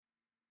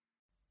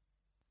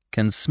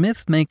Can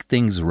Smith make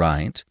things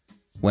right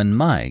when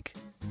Mike,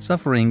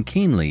 suffering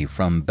keenly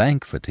from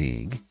bank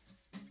fatigue,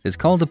 is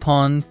called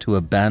upon to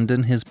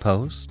abandon his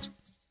post?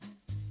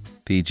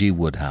 P.G.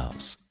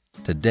 Wodehouse,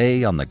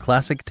 today on the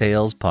Classic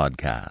Tales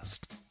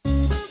podcast.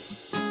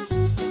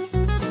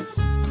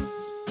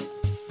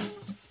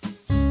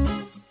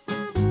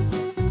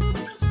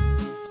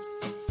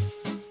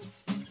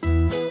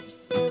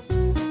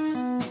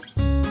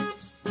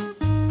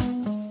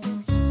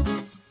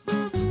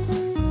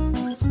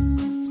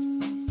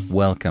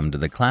 Welcome to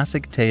the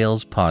Classic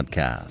Tales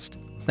podcast.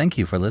 Thank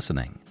you for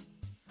listening.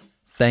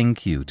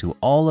 Thank you to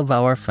all of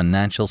our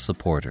financial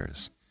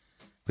supporters.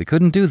 We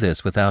couldn't do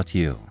this without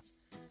you.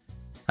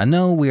 I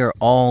know we are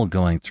all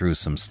going through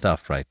some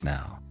stuff right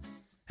now,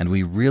 and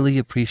we really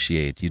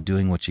appreciate you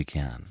doing what you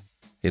can.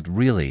 It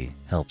really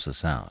helps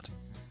us out.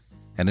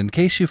 And in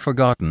case you've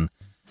forgotten,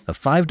 a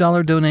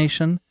 $5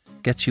 donation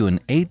gets you an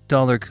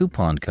 $8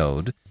 coupon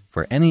code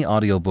for any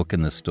audiobook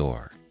in the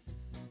store.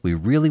 We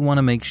really want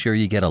to make sure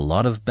you get a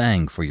lot of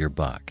bang for your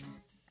buck.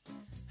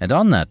 And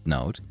on that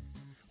note,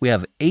 we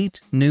have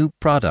 8 new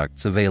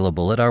products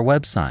available at our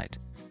website,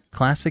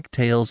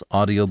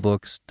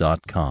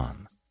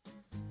 ClassicTalesAudiobooks.com.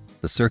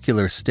 The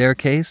Circular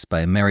Staircase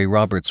by Mary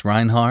Roberts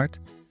Reinhardt,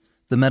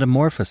 The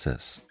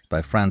Metamorphosis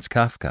by Franz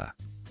Kafka,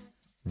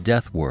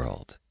 Death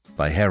World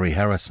by Harry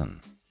Harrison,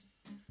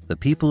 The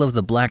People of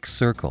the Black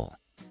Circle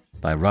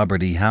by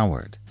Robert E.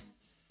 Howard,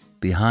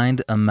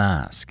 Behind a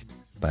Mask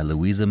by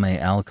Louisa May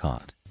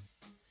Alcott,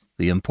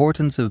 The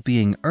Importance of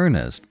Being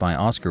Earnest by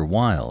Oscar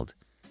Wilde,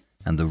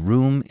 and The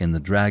Room in the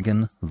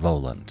Dragon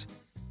Volant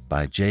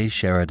by J.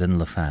 Sheridan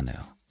Le Fanu.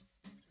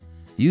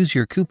 Use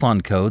your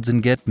coupon codes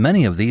and get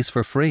many of these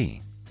for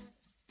free.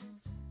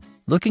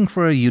 Looking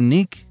for a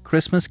unique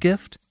Christmas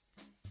gift?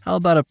 How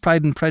about a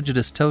Pride and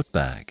Prejudice tote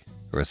bag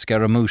or a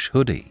Scaramouche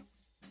hoodie?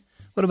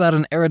 What about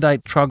an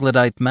erudite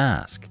troglodyte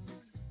mask?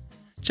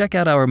 Check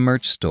out our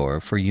merch store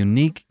for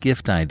unique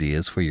gift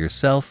ideas for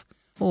yourself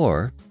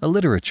or a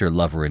literature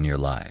lover in your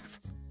life.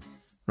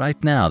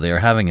 Right now they are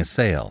having a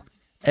sale.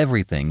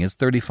 Everything is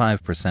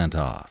 35%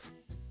 off.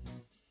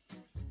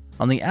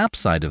 On the app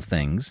side of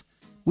things,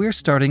 we're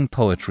starting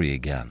poetry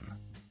again.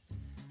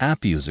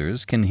 App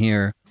users can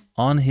hear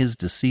On His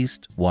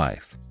Deceased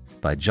Wife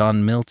by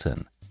John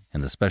Milton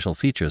in the special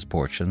features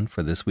portion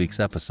for this week's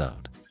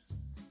episode.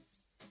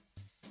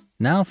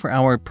 Now for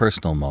our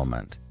personal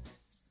moment.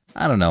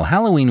 I don't know,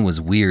 Halloween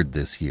was weird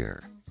this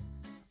year.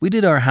 We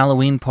did our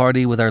Halloween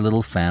party with our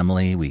little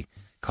family. We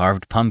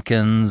carved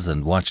pumpkins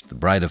and watched The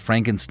Bride of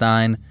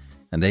Frankenstein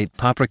and ate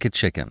paprika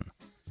chicken,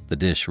 the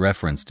dish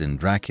referenced in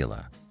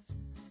Dracula.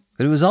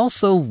 But it was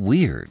also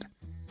weird.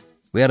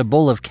 We had a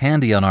bowl of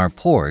candy on our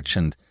porch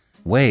and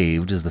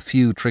waved as the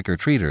few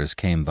trick-or-treaters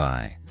came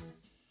by.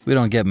 We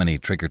don't get many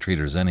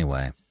trick-or-treaters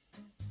anyway.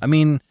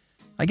 I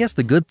guess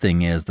the good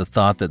thing is the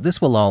thought that this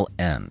will all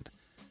end.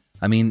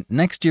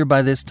 Next year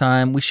by this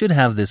time, we should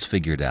have this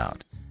figured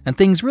out, and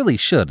things really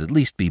should at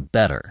least be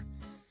better.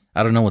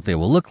 I don't know what they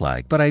will look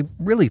like, but I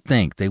really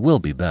think they will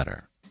be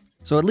better.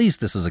 So at least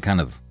this is a kind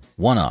of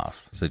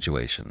one-off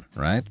situation,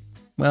 right?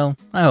 Well,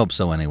 I hope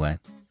so anyway.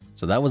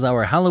 So that was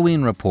our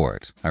Halloween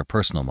report, our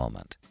personal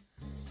moment.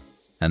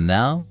 And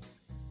now,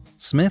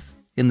 Smith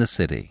in the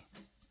City,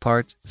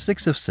 Part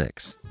 6 of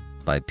 6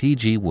 by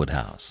P.G.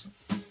 Wodehouse.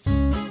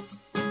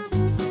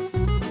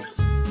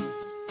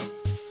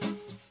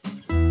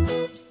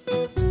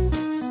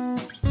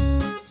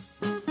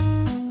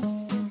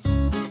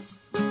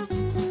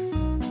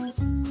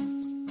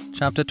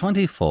 Chapter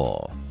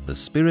 24, The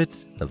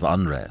Spirit of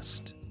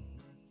Unrest.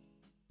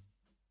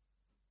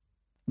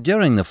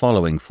 During the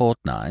following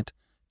fortnight,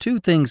 2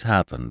 things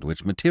happened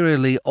which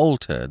materially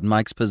altered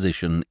Mike's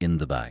position in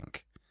the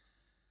bank.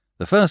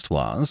 The first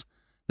was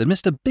that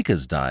Mr.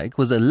 Bickersdyke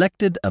was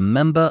elected a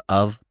Member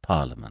of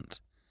Parliament.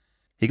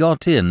 He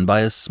got in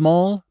by a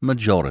small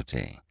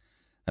majority,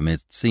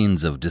 amidst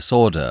scenes of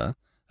disorder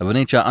of a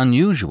nature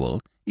unusual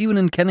even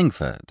in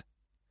Kenningford.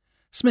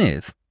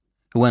 Smith,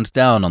 who went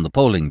down on the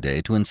polling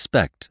day to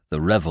inspect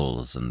the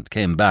revels and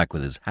came back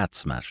with his hat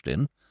smashed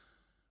in,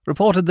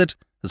 reported that,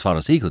 as far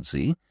as he could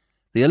see,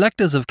 the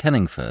electors of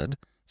Kenningford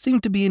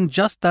seemed to be in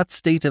just that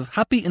state of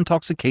happy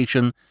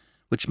intoxication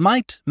which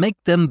might make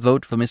them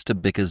vote for Mr.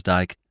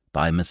 Bickersdyke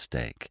by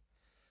mistake.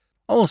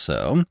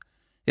 Also,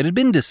 it had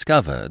been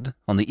discovered,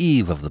 on the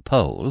eve of the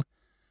poll,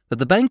 that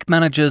the bank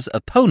manager's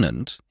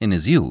opponent, in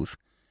his youth,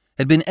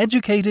 had been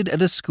educated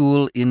at a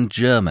school in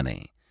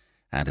Germany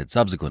and had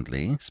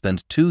subsequently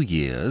spent 2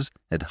 years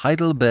at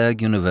Heidelberg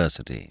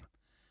University.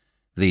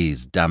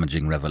 These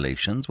damaging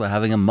revelations were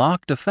having a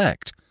marked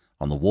effect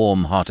on the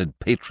warm-hearted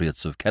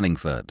patriots of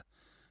Kenningford,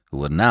 who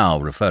were now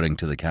referring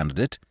to the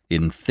candidate,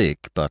 in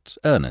thick but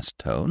earnest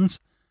tones,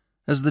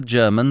 as the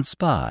German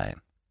spy.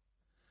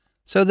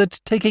 So that,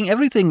 taking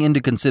everything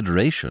into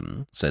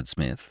consideration, said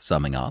Smith,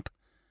 summing up,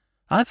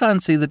 I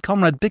fancy that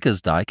Comrade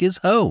Bickersdyke is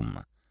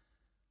home.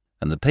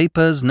 And the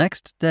papers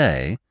next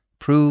day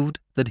proved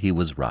that he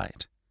was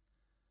right.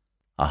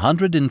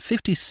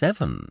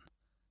 157,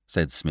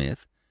 said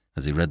Smith,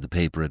 as he read the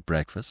paper at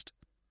breakfast.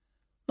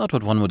 Not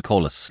what one would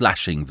call a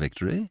slashing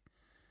victory.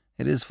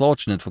 It is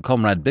fortunate for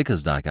Comrade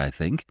Bickersdyke, I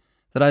think,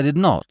 that I did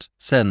not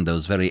send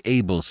those very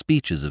able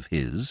speeches of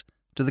his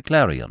to the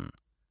Clarion.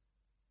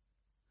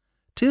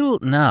 Till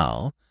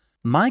now,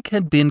 Mike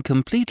had been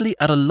completely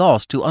at a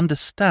loss to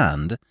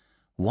understand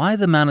why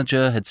the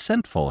manager had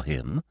sent for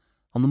him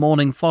on the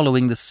morning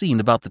following the scene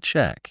about the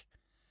cheque,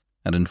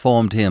 and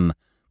informed him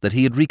that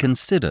he had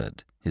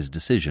reconsidered his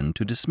decision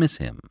to dismiss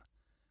him.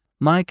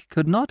 Mike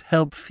could not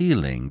help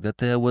feeling that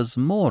there was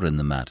more in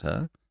the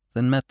matter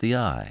than met the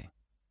eye.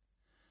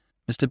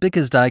 Mr.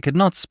 Bickersdyke had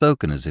not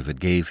spoken as if it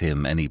gave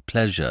him any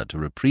pleasure to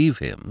reprieve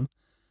him.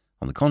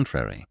 On the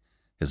contrary,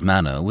 his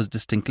manner was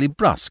distinctly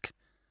brusque.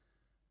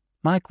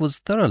 Mike was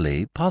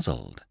thoroughly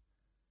puzzled.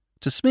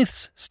 To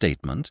Smith's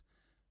statement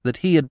that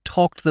he had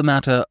talked the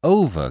matter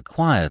over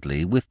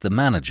quietly with the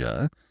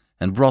manager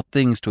and brought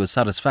things to a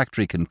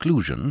satisfactory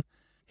conclusion,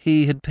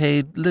 he had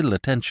paid little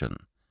attention.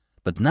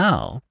 But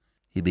now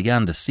he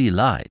began to see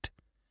light.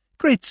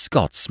 "Great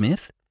Scott,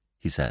 Smith,"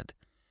 he said.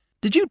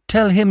 "Did you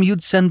tell him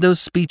you'd send those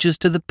speeches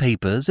to the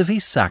papers if he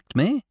sacked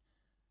me?"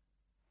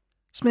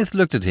 Smith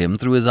looked at him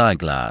through his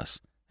eyeglass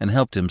and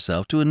helped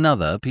himself to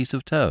another piece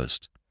of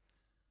toast.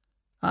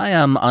 "I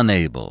am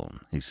unable,"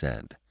 he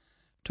said,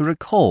 "to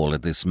recall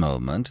at this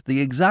moment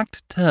the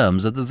exact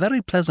terms of the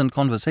very pleasant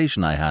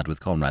conversation I had with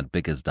Comrade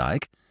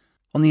Bickersdyke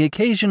on the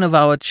occasion of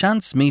our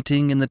chance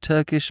meeting in the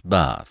Turkish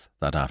bath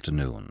that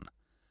afternoon.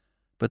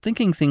 But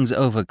thinking things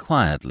over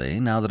quietly,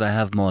 now that I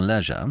have more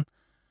leisure,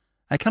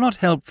 I cannot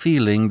help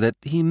feeling that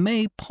he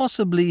may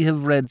possibly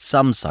have read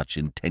some such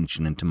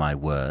intention into my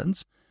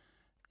words.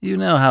 You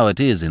know how it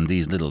is in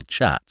these little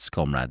chats,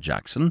 Comrade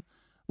Jackson.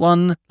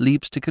 One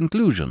leaps to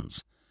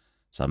conclusions.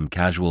 Some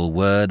casual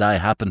word I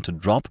happened to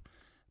drop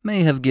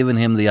may have given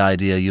him the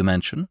idea you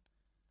mention.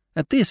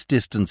 At this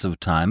distance of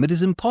time it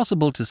is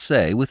impossible to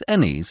say with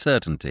any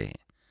certainty.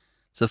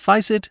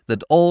 Suffice it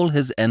that all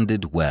has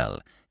ended well.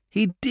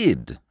 He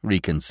did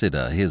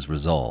reconsider his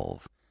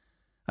resolve.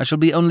 I shall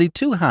be only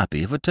too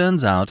happy if it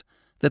turns out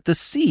that the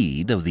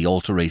seed of the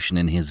alteration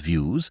in his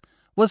views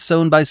was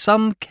sown by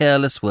some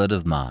careless word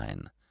of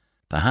mine.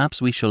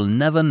 Perhaps we shall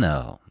never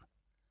know."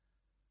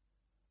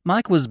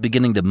 Mike was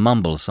beginning to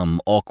mumble some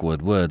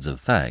awkward words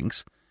of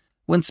thanks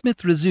when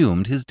Smith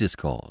resumed his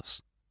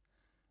discourse.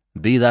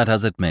 "Be that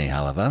as it may,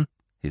 however,"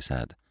 he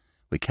said,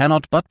 "we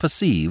cannot but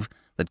perceive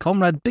that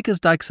Comrade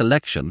Bickersdyke's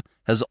election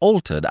has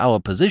altered our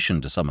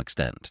position to some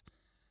extent.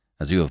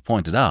 As you have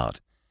pointed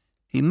out,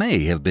 he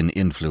may have been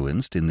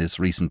influenced in this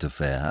recent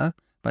affair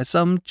by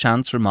some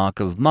chance remark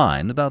of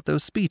mine about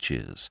those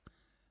speeches.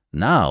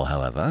 Now,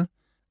 however,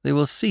 they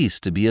will cease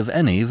to be of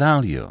any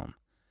value.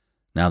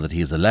 Now that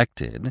he is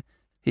elected,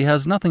 he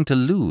has nothing to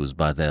lose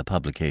by their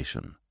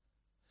publication.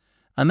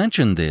 I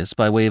mention this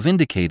by way of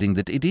indicating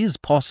that it is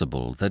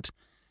possible that,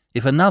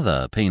 if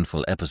another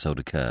painful episode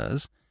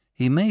occurs,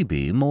 he may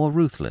be more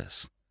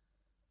ruthless."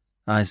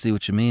 "I see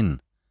what you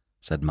mean,"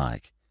 said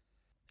Mike.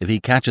 "If he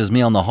catches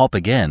me on the hop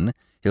again,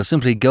 he'll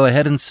simply go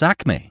ahead and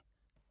sack me."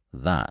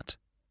 "That,"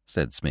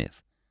 said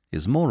Smith,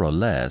 "is more or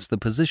less the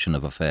position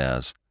of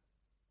affairs."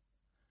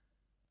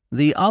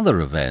 The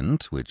other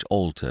event which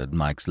altered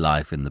Mike's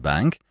life in the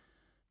bank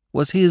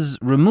was his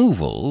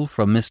removal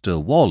from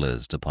Mr.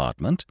 Waller's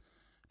department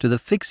to the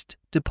fixed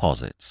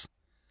deposits.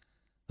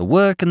 The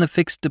work in the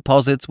fixed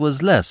deposits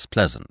was less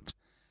pleasant,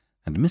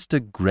 and Mr.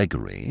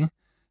 Gregory,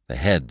 the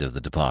head of the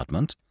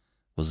department,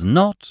 was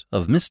not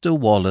of Mr.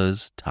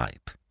 Waller's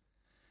type.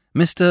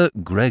 Mr.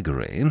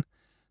 Gregory,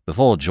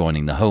 before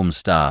joining the home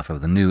staff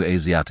of the New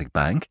Asiatic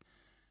Bank,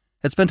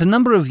 had spent a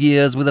number of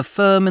years with a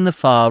firm in the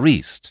Far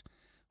East,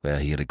 where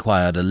he had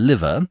acquired a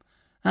liver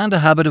and a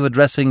habit of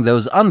addressing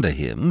those under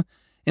him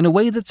in a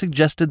way that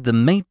suggested the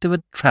mate of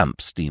a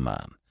tramp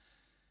steamer.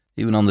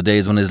 Even on the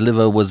days when his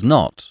liver was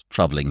not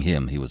troubling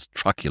him, he was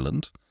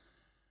truculent.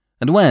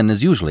 And when,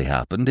 as usually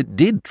happened, it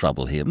did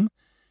trouble him,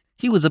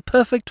 he was a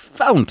perfect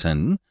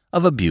fountain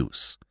of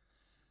abuse.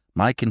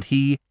 Mike and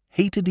he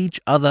hated each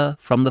other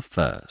from the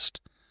first.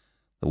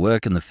 The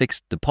work in the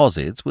fixed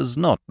deposits was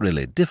not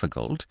really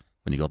difficult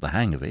when you got the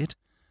hang of it,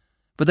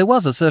 but there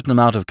was a certain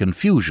amount of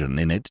confusion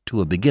in it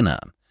to a beginner,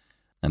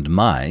 and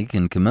Mike,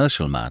 in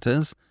commercial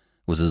matters,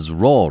 was as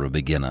raw a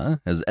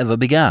beginner as ever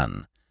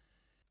began.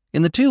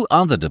 In the two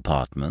other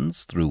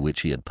departments through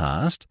which he had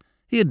passed,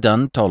 he had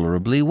done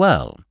tolerably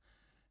well.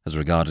 As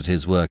regarded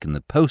his work in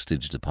the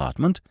postage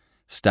department,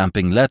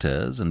 stamping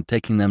letters and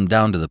taking them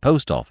down to the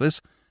post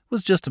office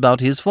was just about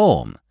his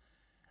form,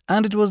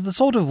 and it was the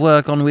sort of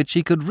work on which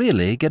he could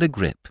really get a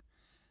grip.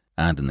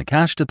 And in the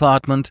cash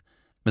department,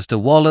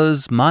 Mr.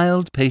 Waller's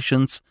mild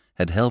patience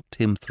had helped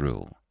him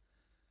through.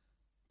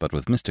 But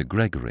with Mr.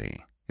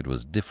 Gregory, it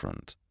was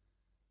different.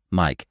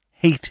 Mike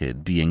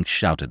hated being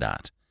shouted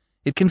at.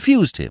 It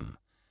confused him,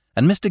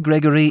 and Mr.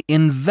 Gregory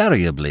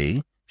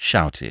invariably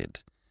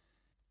shouted.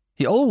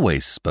 He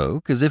always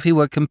spoke as if he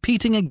were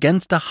competing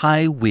against a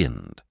high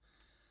wind.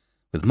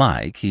 With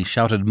Mike, he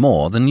shouted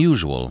more than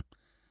usual.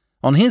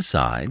 On his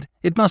side,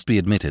 it must be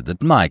admitted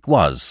that Mike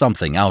was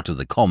something out of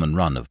the common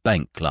run of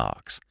bank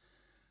clerks.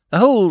 The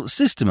whole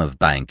system of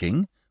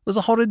banking was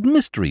a horrid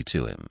mystery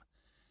to him.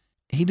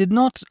 He did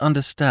not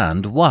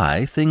understand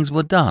why things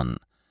were done,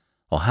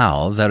 or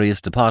how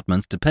various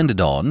departments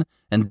depended on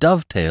and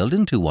dovetailed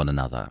into one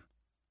another.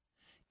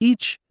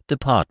 Each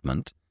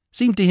department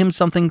seemed to him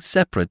something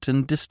separate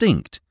and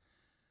distinct.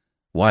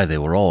 Why they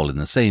were all in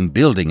the same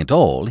building at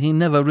all he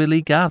never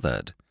really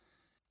gathered.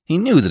 He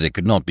knew that it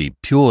could not be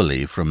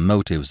purely from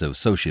motives of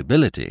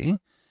sociability,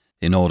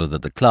 in order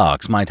that the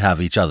clerks might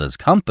have each other's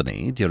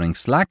company during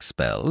slack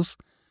spells.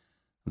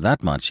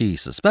 That much he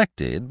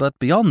suspected, but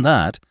beyond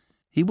that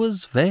he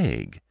was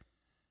vague.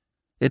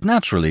 It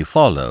naturally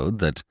followed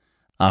that,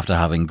 after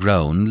having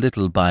grown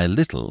little by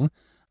little,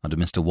 under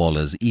Mr.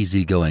 Waller's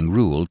easy-going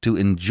rule to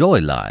enjoy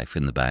life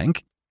in the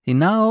bank, he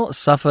now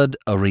suffered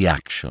a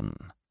reaction.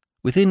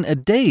 Within a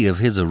day of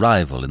his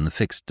arrival in the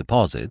fixed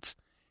deposits,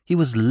 he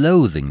was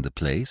loathing the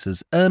place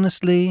as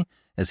earnestly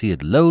as he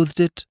had loathed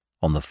it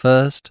on the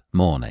first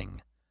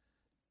morning.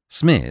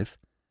 Psmith,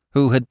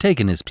 who had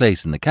taken his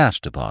place in the cash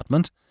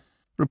department,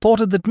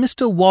 reported that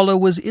Mr. Waller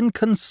was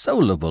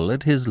inconsolable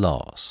at his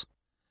loss.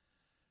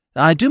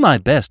 "I do my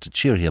best to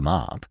cheer him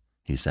up,"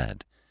 he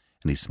said,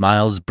 "and he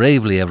smiles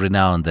bravely every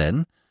now and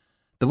then,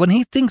 but when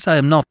he thinks I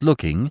am not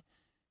looking,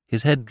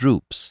 his head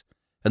droops,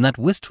 and that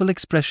wistful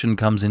expression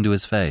comes into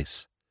his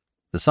face.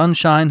 The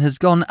sunshine has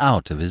gone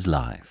out of his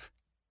life."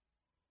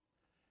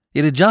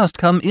 It had just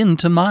come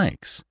into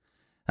Mike's,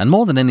 and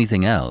more than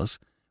anything else,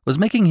 was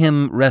making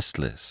him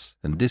restless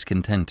and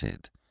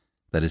discontented.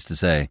 That is to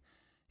say,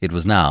 it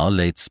was now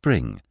late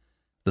spring.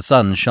 The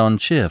sun shone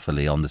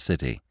cheerfully on the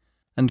city,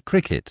 and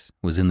cricket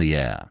was in the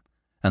air,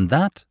 and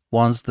that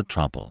was the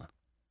trouble.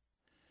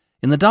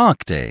 In the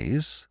dark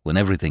days, when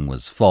everything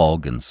was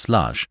fog and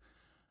slush,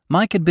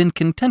 Mike had been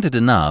contented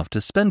enough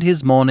to spend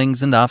his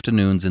mornings and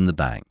afternoons in the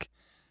bank,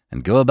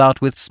 and go about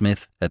with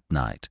Psmith at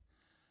night.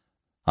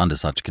 Under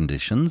such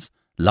conditions,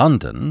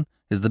 London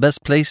is the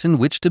best place in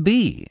which to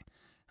be,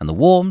 and the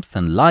warmth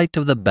and light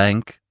of the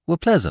bank were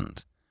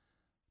pleasant.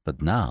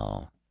 But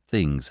now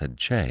things had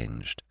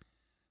changed.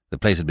 The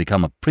place had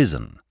become a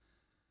prison.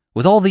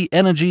 With all the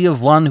energy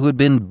of one who had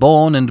been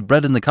born and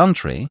bred in the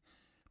country,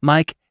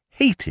 Mike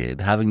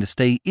hated having to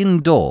stay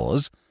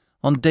indoors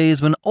on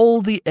days when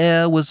all the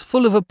air was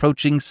full of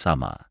approaching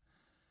summer.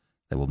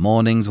 There were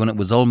mornings when it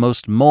was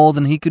almost more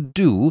than he could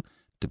do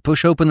to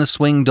push open the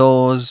swing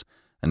doors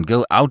and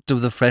go out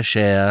of the fresh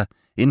air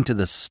into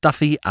the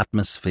stuffy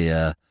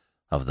atmosphere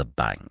of the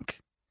bank.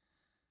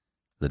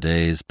 The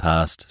days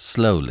passed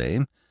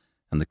slowly,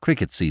 and the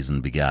cricket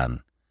season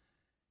began.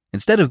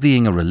 Instead of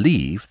being a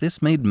relief,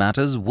 this made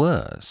matters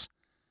worse.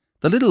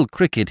 The little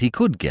cricket he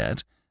could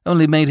get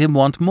only made him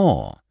want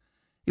more.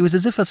 It was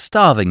as if a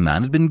starving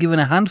man had been given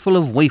a handful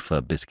of wafer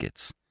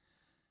biscuits.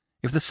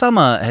 If the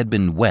summer had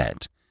been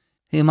wet,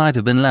 he might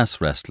have been less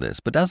restless,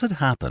 but as it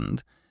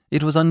happened,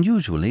 it was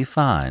unusually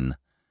fine.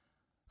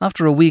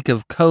 After a week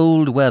of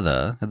cold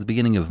weather at the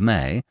beginning of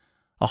May,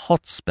 a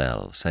hot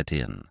spell set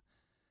in.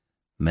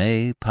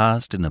 May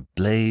passed in a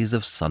blaze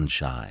of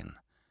sunshine.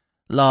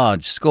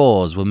 Large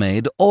scores were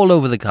made all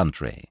over the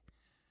country.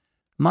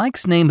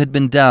 Mike's name had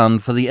been down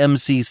for the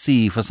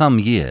MCC for some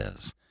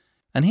years,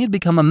 and he had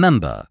become a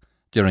member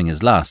during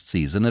his last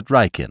season at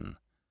Wrykyn.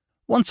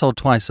 Once or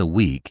twice a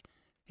week,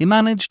 he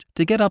managed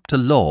to get up to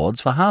Lord's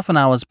for half an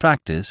hour's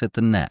practice at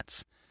the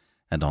nets,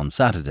 and on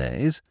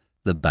Saturdays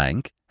the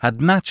bank had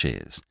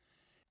matches,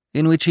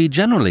 in which he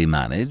generally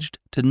managed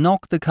to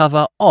knock the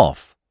cover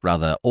off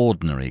rather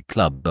ordinary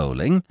club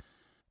bowling,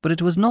 but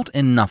it was not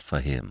enough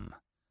for him.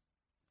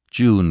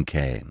 June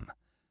came,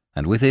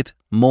 and with it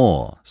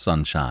more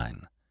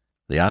sunshine.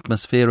 The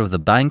atmosphere of the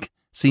bank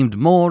seemed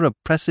more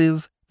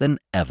oppressive than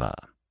ever.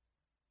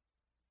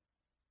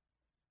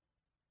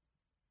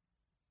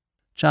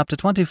 Chapter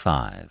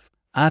 25.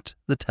 At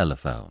the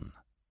Telephone.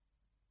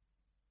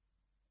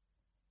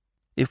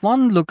 If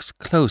one looks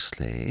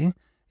closely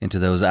into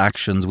those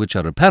actions which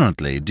are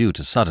apparently due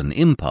to sudden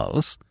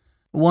impulse,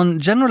 one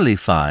generally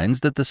finds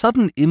that the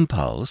sudden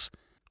impulse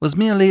was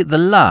merely the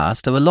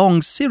last of a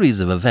long series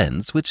of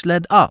events which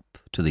led up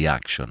to the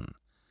action.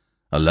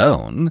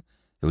 Alone,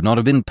 it would not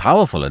have been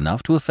powerful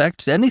enough to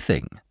effect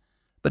anything,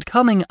 but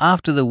coming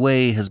after the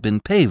way has been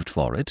paved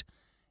for it,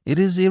 it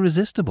is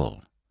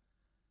irresistible.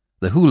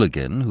 The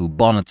hooligan who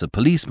bonnets a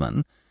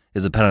policeman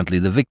is apparently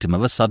the victim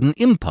of a sudden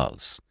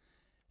impulse.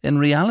 In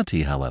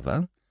reality,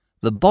 however,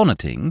 the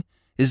bonneting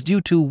is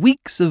due to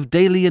weeks of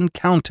daily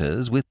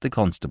encounters with the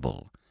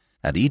constable,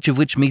 at each of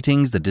which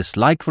meetings the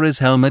dislike for his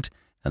helmet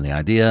and the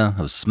idea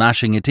of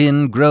smashing it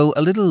in grow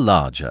a little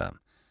larger,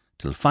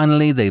 till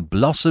finally they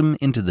blossom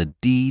into the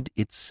deed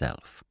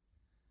itself.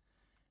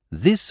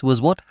 This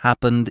was what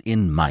happened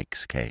in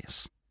Mike's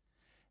case.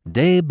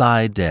 Day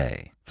by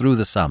day, through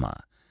the summer,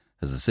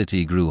 as the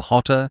city grew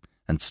hotter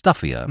and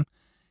stuffier,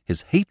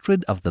 his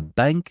hatred of the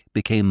bank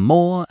became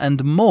more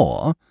and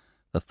more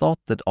the thought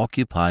that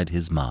occupied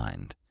his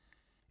mind.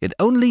 It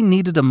only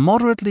needed a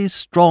moderately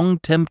strong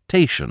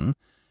temptation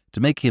to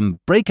make him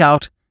break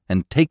out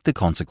and take the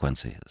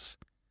consequences.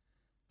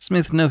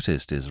 Psmith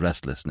noticed his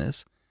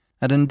restlessness,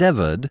 had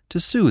endeavoured to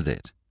soothe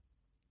it.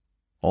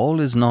 "All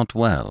is not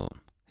well,"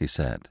 he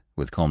said,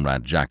 with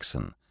Comrade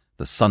Jackson,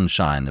 the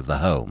sunshine of the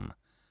home.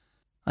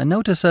 "I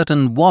note a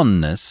certain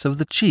wanness of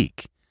the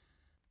cheek.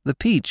 The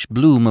peach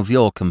bloom of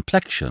your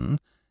complexion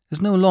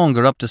is no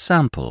longer up to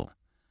sample.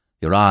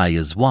 Your eye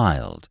is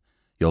wild.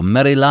 Your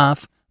merry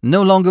laugh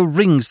no longer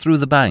rings through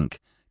the bank,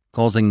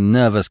 causing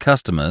nervous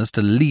customers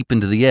to leap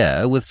into the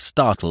air with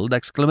startled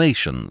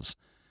exclamations.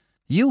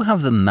 You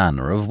have the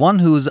manner of one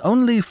whose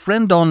only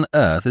friend on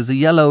earth is a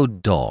yellow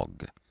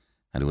dog,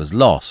 and who has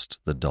lost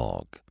the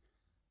dog.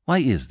 Why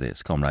is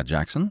this, Comrade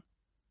Jackson?"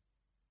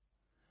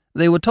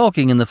 They were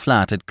talking in the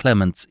flat at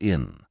Clement's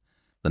Inn.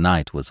 The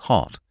night was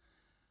hot.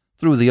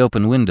 Through the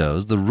open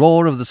windows the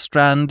roar of the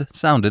Strand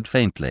sounded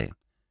faintly.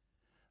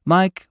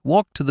 Mike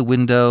walked to the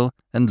window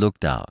and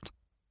looked out.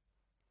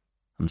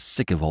 "I'm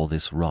sick of all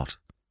this rot,"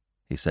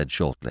 he said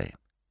shortly.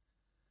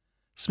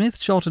 Smith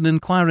shot an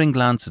inquiring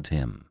glance at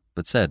him,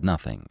 but said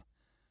nothing.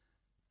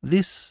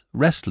 This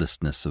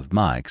restlessness of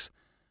Mike's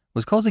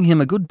was causing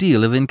him a good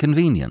deal of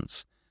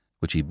inconvenience,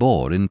 which he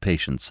bore in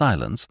patient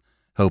silence,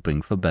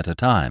 hoping for better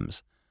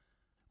times.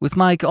 With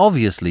Mike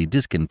obviously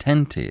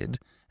discontented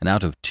and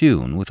out of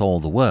tune with all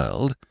the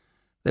world,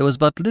 there was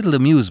but little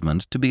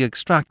amusement to be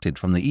extracted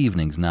from the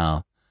evenings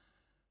now.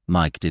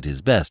 Mike did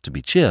his best to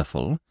be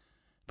cheerful,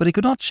 but he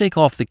could not shake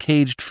off the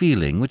caged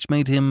feeling which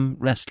made him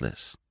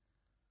restless.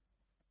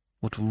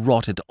 "What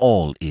rot it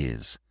all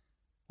is,"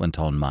 went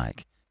on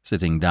Mike,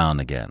 sitting down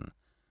again.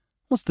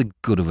 "What's the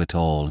good of it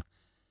all?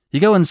 You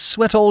go and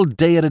sweat all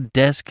day at a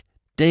desk,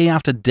 day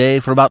after day,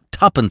 for about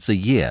twopence a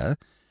year,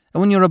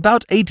 and when you're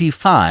about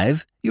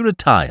 85, you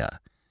retire.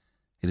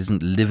 It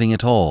isn't living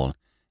at all.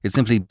 It's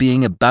simply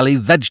being a bally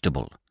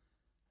vegetable.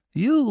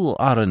 You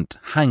aren't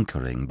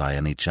hankering, by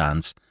any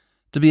chance,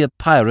 to be a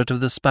pirate of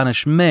the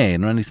Spanish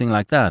Main or anything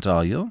like that,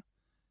 are you?"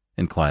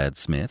 inquired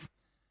Smith.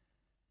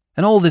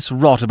 "And all this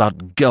rot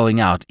about going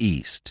out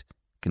east,"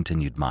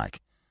 continued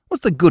Mike.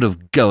 "What's the good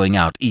of going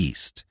out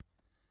east?"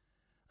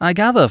 "I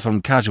gather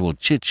from casual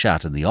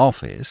chit-chat in the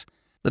office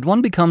that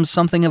one becomes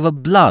something of a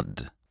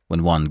blood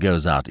when one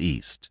goes out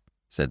east,"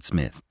 said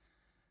Smith.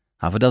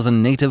 "Half a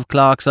dozen native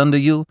clerks under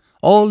you,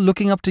 all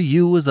looking up to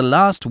you as the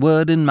last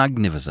word in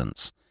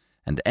magnificence,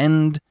 and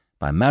end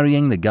by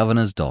marrying the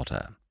governor's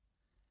daughter.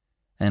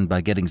 And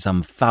by getting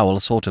some foul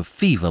sort of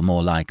fever,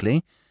 more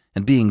likely,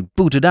 and being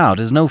booted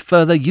out as no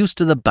further use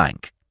to the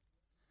bank."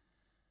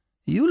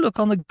 "You look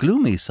on the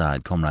gloomy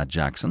side, Comrade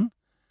Jackson.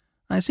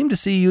 I seem to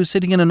see you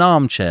sitting in an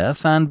armchair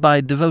fanned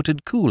by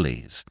devoted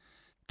coolies,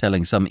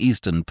 telling some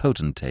Eastern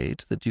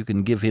potentate that you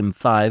can give him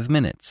 5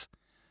 minutes.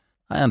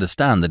 I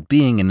understand that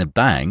being in a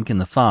bank in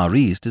the Far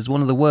East is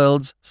one of the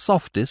world's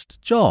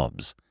softest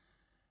jobs.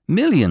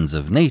 Millions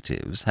of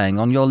natives hang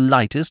on your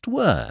lightest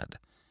word.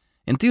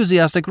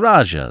 Enthusiastic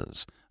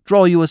Rajas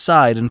draw you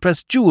aside and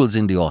press jewels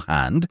into your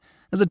hand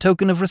as a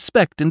token of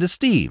respect and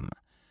esteem.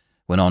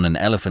 When on an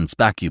elephant's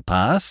back you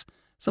pass,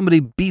 somebody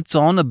beats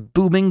on a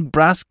booming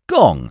brass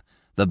gong,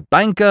 the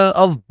banker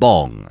of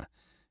Bong.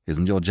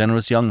 Isn't your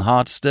generous young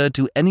heart stirred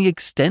to any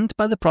extent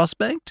by the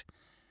prospect?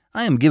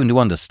 I am given to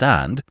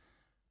understand.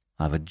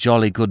 I've a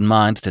jolly good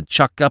mind to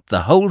chuck up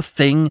the whole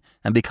thing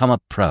and become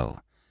a pro.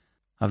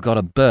 I've got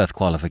a birth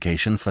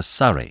qualification for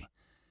Surrey.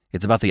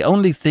 It's about the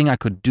only thing I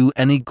could do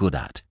any good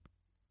at."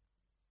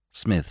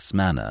 Smith's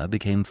manner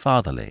became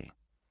fatherly.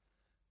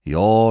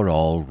 "You're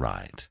all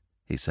right,"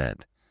 he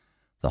said.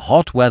 "The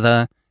hot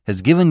weather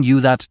has given you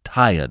that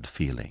tired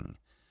feeling.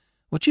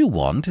 What you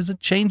want is a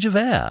change of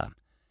air.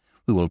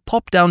 We will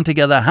pop down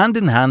together hand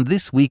in hand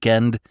this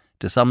weekend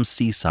to some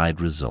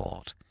seaside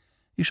resort.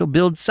 You shall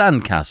build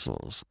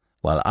sandcastles,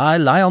 while I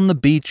lie on the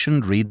beach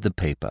and read the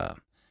paper.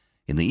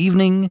 In the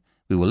evening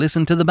we will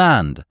listen to the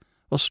band,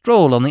 or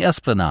stroll on the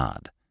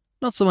esplanade,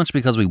 not so much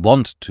because we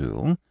want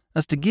to,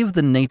 as to give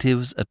the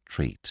natives a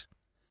treat.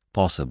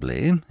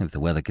 Possibly, if the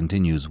weather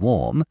continues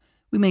warm,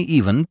 we may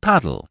even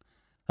paddle,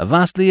 a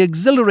vastly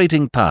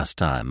exhilarating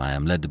pastime, I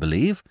am led to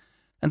believe,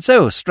 and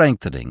so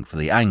strengthening for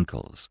the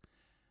ankles.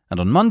 And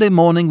on Monday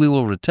morning we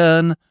will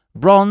return,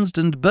 bronzed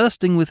and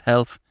bursting with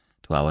health,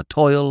 to our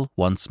toil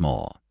once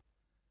more."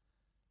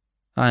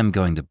 "I am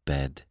going to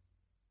bed,"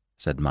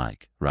 said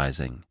Mike,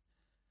 rising.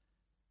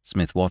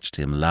 Smith watched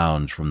him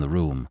lounge from the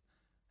room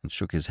and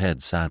shook his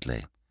head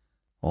sadly.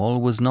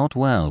 All was not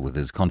well with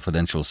his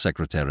confidential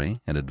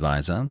secretary and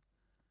adviser.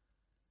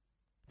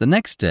 The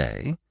next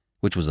day,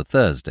 which was a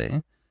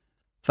Thursday,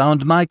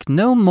 found Mike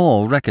no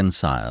more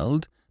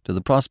reconciled to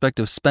the prospect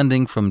of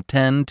spending from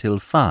 10 till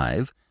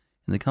 5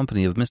 in the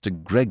company of Mr.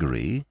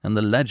 Gregory and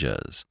the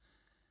Ledgers.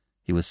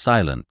 He was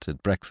silent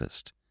at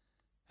breakfast,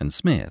 and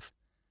Smith,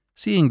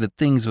 seeing that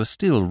things were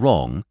still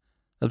wrong,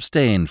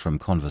 abstained from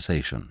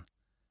conversation.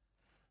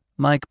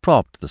 Mike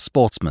propped the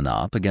Sportsman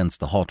up against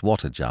the hot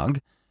water jug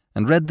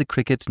and read the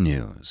cricket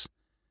news.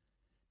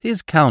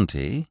 His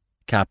county,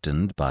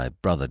 captained by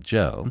Brother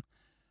Joe,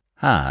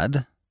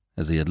 had,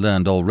 as he had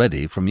learned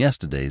already from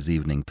yesterday's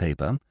evening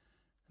paper,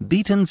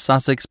 beaten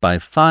Sussex by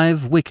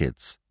 5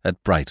 wickets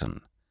at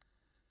Brighton.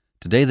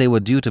 Today they were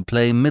due to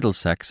play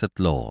Middlesex at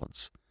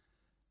Lord's.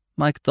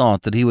 Mike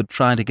thought that he would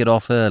try to get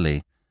off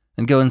early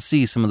and go and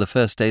see some of the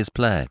first day's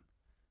play.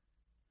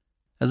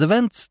 As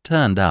events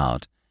turned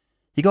out,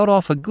 he got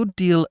off a good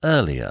deal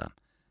earlier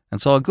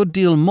and saw a good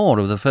deal more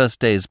of the first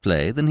day's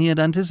play than he had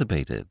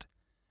anticipated.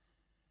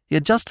 He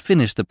had just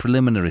finished the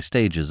preliminary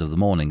stages of the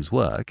morning's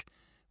work,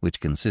 which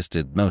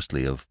consisted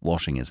mostly of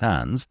washing his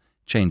hands,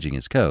 changing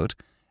his coat,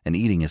 and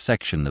eating a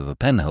section of a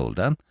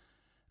penholder,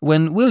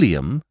 when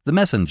William, the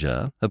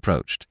messenger,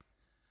 approached.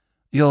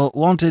 "You're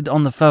wanted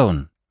on the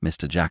phone,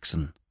 Mr.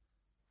 Jackson."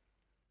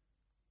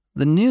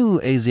 The new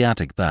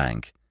Asiatic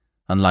Bank,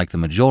 unlike the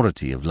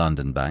majority of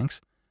London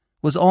banks,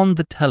 was on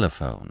the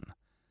telephone,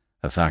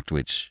 a fact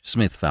which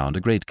Psmith found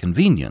a great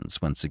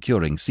convenience when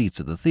securing seats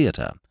at the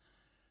theatre.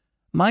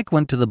 Mike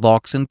went to the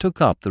box and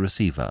took up the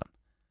receiver.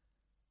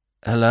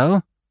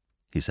 "Hello?"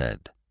 he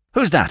said.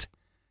 "Who's that?"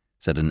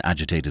 said an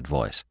agitated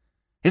voice.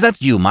 "Is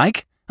that you,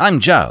 Mike? I'm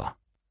Joe."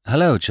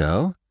 "Hello,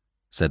 Joe,"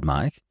 said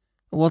Mike.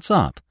 "What's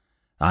up?"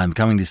 "I'm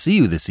coming to see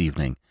you this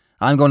evening.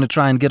 I'm going to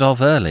try and get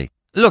off early."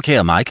 "Look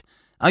here, Mike.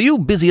 Are you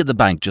busy at the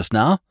bank just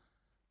now?"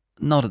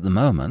 "Not at the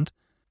moment.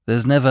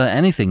 There's never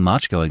anything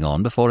much going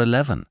on before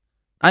 11.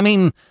 "I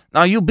mean,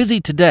 are you busy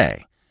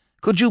today?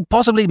 Could you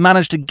possibly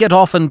manage to get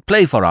off and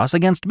play for us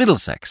against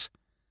Middlesex?"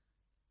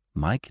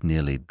 Mike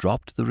nearly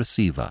dropped the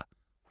receiver.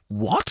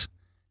 "What?"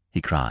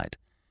 he cried.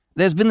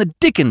 "There's been the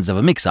dickens of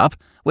a mix-up.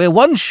 We're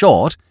one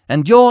short,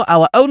 and you're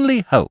our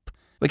only hope.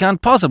 We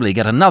can't possibly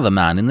get another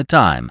man in the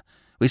time.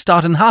 We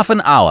start in half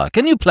an hour.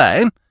 Can you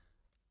play?"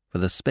 For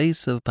the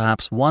space of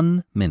perhaps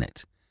 1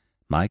 minute,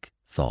 Mike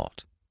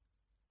thought.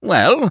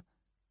 "Well,"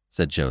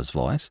 said Joe's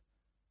voice.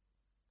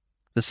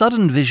 The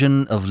sudden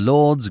vision of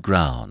Lord's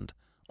ground,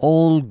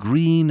 all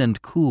green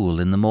and cool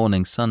in the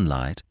morning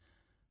sunlight,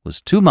 was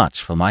too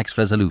much for Mike's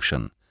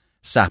resolution,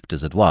 sapped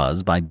as it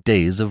was by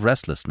days of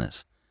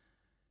restlessness.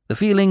 The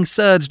feeling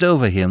surged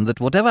over him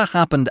that whatever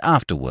happened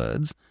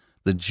afterwards,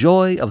 the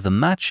joy of the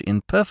match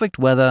in perfect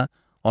weather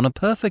on a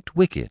perfect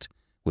wicket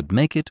would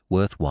make it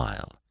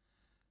worthwhile.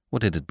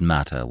 What did it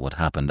matter what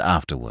happened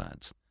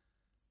afterwards?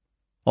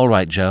 "All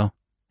right, Joe,"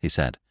 he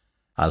said.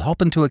 "I'll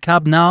hop into a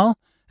cab now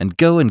and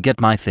go and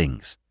get my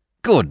things."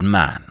 "Good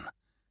man,"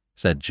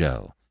 said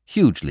Joe,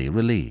 hugely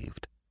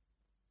relieved.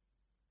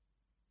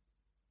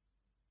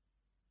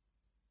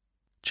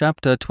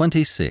 Chapter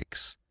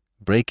 26.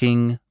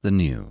 Breaking the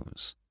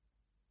News.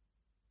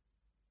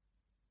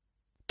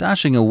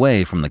 Dashing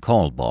away from the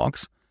call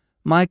box,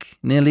 Mike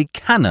nearly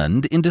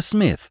cannoned into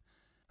Smith,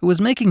 who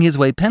was making his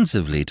way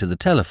pensively to the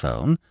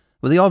telephone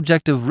with the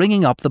object of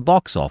ringing up the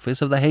box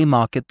office of the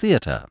Haymarket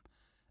Theatre.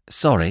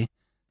 "Sorry,"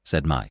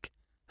 said Mike.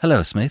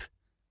 "Hello, Smith."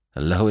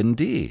 "Hello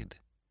indeed,"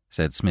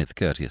 said Smith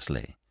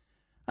courteously.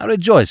 "I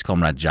rejoice,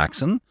 Comrade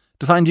Jackson,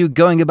 to find you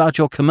going about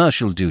your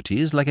commercial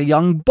duties like a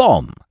young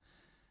bomb.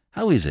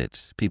 How is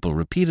it, people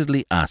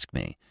repeatedly ask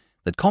me,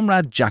 that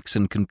Comrade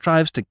Jackson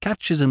contrives to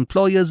catch his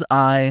employer's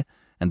eye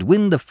and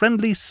win the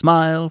friendly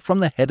smile from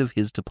the head of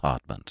his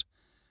department?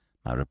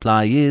 My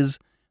reply is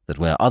that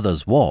where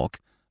others walk,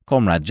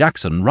 Comrade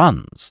Jackson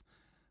runs.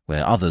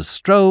 Where others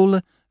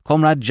stroll,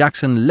 Comrade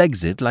Jackson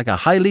legs it like a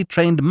highly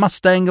trained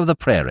mustang of the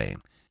prairie.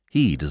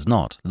 He does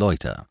not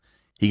loiter.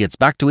 He gets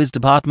back to his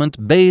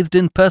department bathed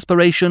in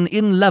perspiration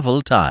in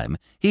level time.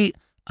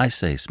 I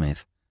say,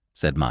 Smith,"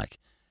 said Mike,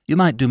 "you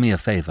might do me a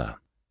favour."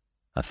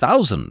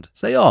 "1,000,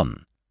 say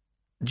on."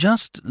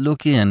 "Just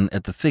look in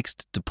at the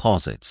fixed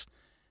deposits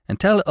and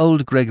tell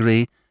old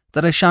Gregory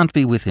that I shan't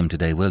be with him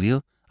today, will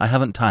you? I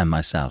haven't time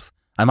myself.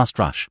 I must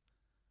rush."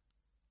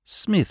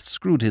 Smith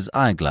screwed his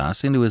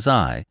eyeglass into his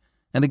eye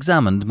and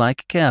examined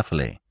Mike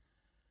carefully.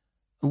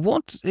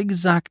 "What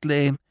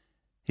exactly—"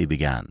 he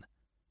began.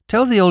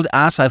 "Tell the old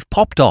ass I've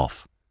popped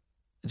off."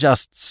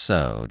 Just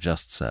so,"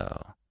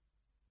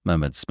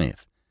 murmured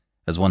Smith,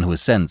 as one who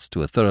assents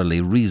to a thoroughly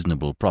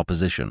reasonable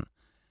proposition.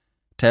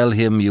 "Tell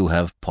him you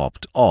have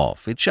popped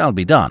off. It shall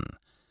be done.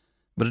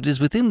 But it is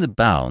within the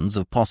bounds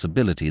of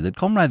possibility that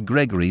Comrade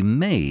Gregory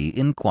may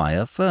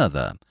inquire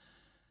further.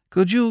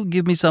 Could you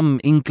give me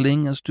some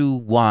inkling as to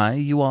why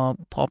you are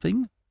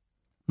popping?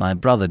 My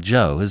brother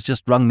Joe has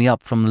just rung me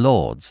up from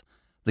Lord's.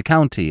 The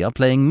county are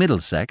playing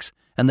Middlesex,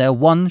 and they're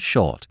 1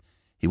 short.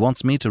 He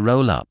wants me to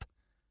roll up."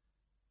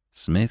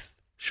 Smith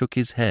shook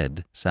his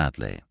head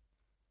sadly.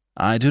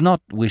 "I do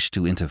not wish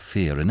to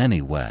interfere in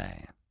any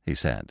way," he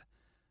said,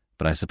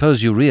 "but I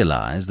suppose you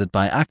realize that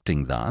by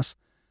acting thus,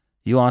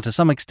 you are to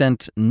some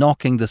extent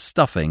knocking the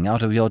stuffing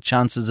out of your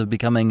chances of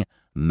becoming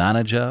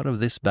manager of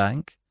this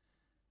bank.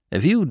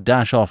 If you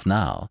dash off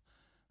now,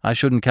 I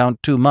shouldn't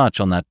count too much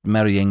on that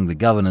marrying the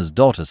governor's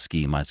daughter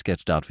scheme I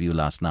sketched out for you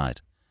last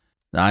night.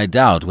 I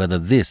doubt whether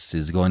this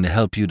is going to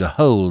help you to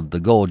hold the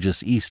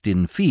gorgeous East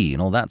in fee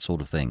and all that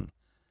sort of thing."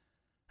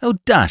 "Oh,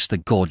 dash the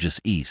gorgeous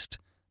East!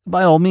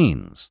 By all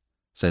means,"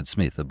 said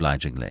Smith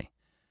obligingly.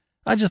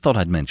 "I just thought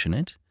I'd mention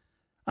it.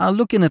 I'll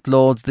look in at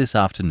Lord's this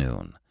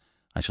afternoon.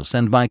 I shall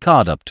send my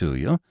card up to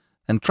you,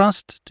 and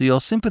trust to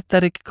your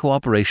sympathetic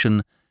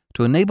cooperation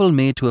to enable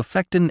me to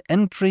effect an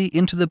entry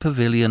into the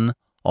pavilion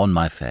on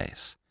my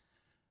face.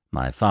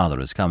 My father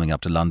is coming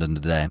up to London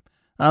today.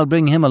 I'll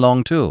bring him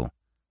along too."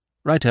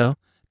 "Righto.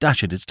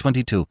 Dash it, it's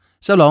 22.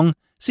 So long.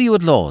 See you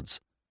at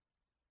Lord's."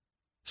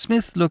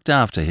 Smith looked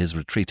after his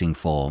retreating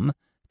form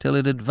till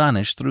it had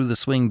vanished through the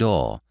swing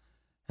door,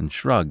 and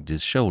shrugged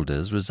his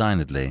shoulders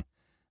resignedly,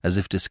 as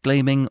if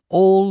disclaiming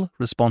all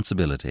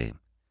responsibility.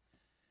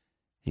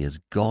 "He has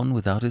gone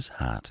without his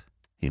hat,"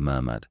 he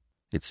murmured.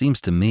 "It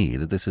seems to me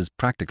that this is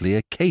practically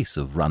a case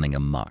of running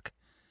amok.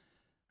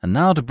 And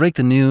now to break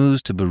the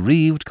news to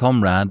bereaved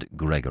comrade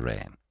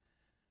Gregory."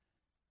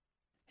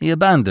 He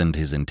abandoned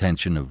his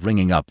intention of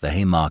ringing up the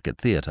Haymarket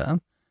Theatre,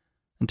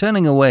 and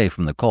turning away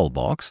from the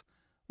call-box,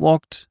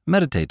 walked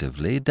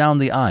meditatively down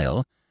the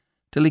aisle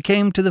till he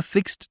came to the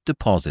fixed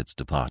deposits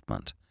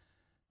department,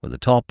 where the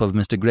top of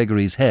Mr.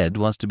 Gregory's head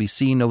was to be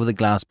seen over the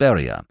glass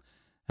barrier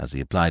as he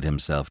applied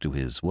himself to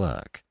his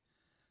work.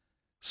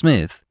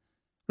 Smith,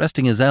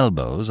 resting his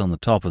elbows on the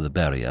top of the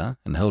barrier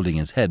and holding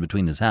his head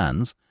between his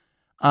hands,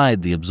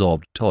 eyed the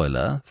absorbed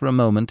toiler for a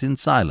moment in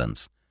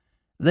silence,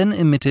 then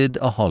emitted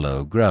a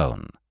hollow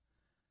groan.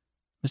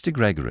 Mr.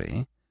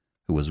 Gregory,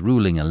 who was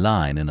ruling a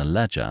line in a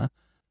ledger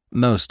 —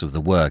 most of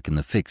the work in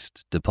the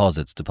fixed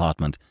deposits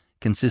department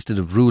consisted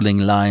of ruling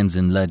lines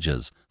in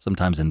ledgers,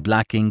 sometimes in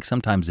black ink,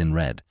 sometimes in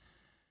red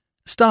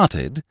 —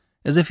 started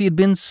as if he had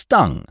been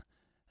stung,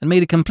 and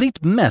made a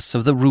complete mess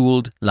of the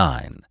ruled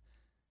line.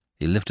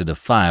 He lifted a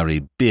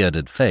fiery,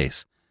 bearded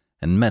face,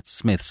 and met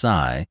Smith's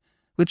eye,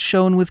 which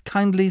shone with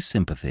kindly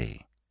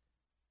sympathy.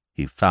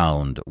 He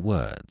found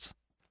words.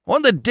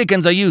 "What the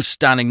dickens are you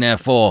standing there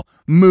for,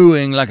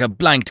 mooing like a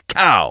blanked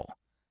cow?"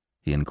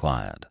 he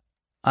inquired.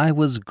 "I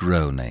was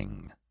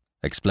groaning,"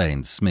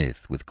 explained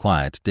Smith with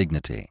quiet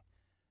dignity.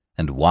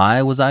 "And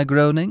why was I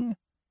groaning?"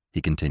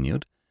 he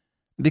continued.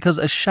 "Because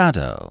a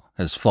shadow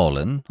has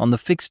fallen on the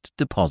fixed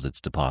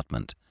deposits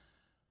department.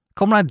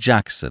 Comrade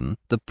Jackson,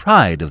 the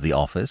pride of the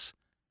office,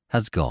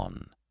 has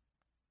gone."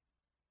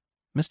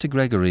 Mr.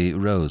 Gregory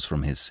rose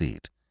from his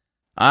seat.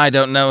 "I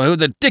don't know who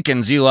the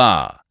dickens you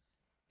are,"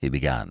 he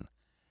began.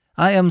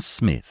 "I am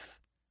Smith,"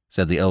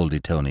 said the old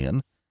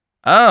Etonian.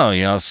 "Oh,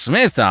 you're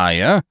Smith, are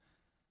you?"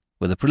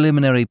 with a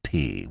preliminary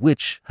P,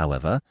 which,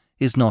 however,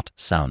 is not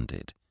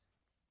sounded.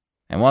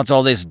 "And what's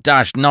all this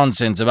dashed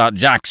nonsense about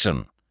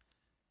Jackson?"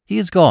 "He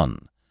is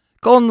gone.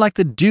 Gone like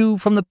the dew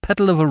from the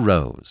petal of a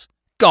rose."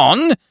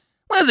 "Gone?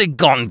 Where's he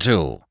gone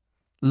to?"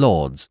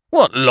 "Lord's."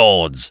 "What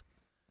Lord's?"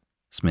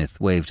 Smith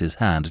waved his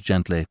hand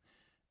gently.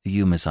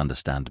 "You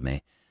misunderstand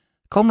me.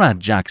 Comrade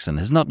Jackson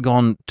has not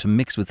gone to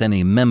mix with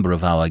any member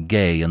of our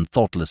gay and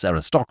thoughtless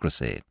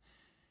aristocracy.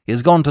 He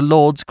has gone to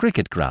Lord's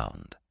cricket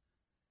ground."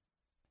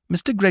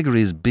 Mr.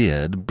 Gregory's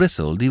beard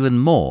bristled even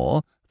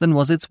more than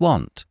was its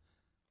wont.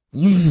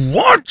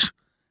 "What?"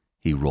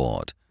 he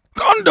roared.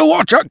 "Gone to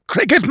watch a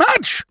cricket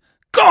match?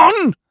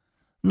 Gone?"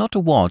 "Not to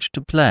watch,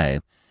 to play.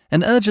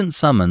 An urgent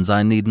summons,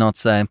 I need not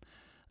say.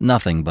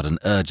 Nothing but an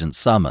urgent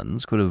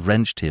summons could have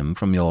wrenched him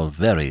from your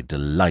very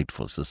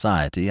delightful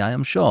society, I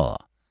am sure."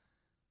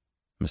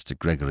 Mr.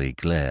 Gregory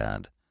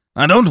glared.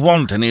 "I don't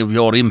want any of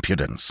your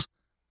impudence,"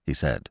 he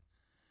said.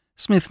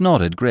 Smith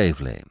nodded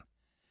gravely.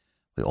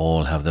 "We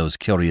all have those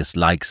curious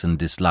likes and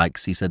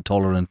dislikes," he said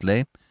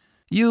tolerantly.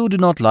 "You do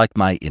not like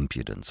my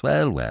impudence.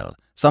 Well, well,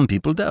 some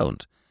people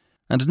don't.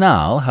 And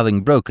now,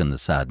 having broken the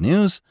sad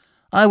news,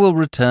 I will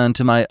return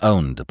to my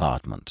own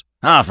department."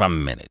 "Half a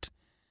minute.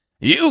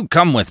 You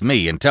come with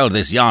me and tell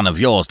this yarn of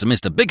yours to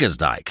Mr.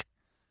 Bickersdyke."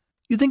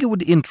 "You think it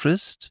would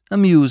interest,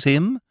 amuse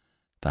him?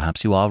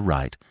 Perhaps you are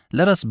right.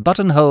 Let us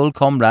buttonhole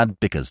Comrade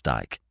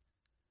Bickersdyke."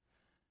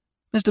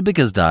 Mr.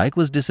 Bickersdyke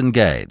was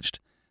disengaged.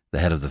 The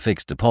head of the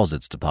fixed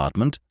deposits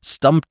department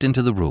stumped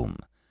into the room.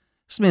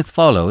 Smith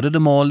followed at a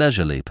more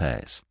leisurely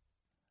pace.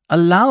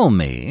 "Allow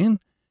me,"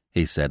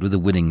 he said with a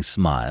winning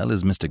smile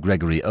as Mr.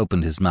 Gregory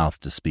opened his mouth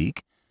to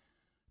speak,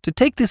 "to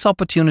take this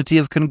opportunity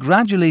of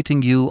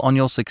congratulating you on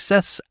your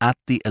success at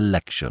the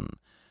election.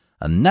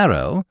 A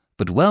narrow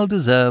but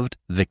well-deserved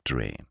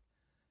victory."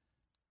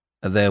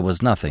 There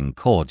was nothing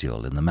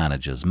cordial in the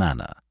manager's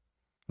manner.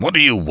 "What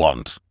do you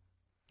want?"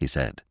 he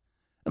said.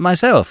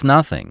 "Myself,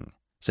 nothing,"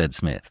 said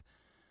Smith.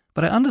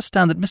 "But I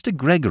understand that Mr.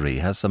 Gregory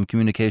has some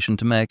communication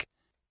to make."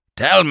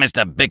 "Tell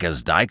Mr.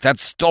 Bickersdyke that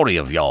story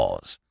of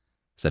yours,"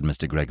 said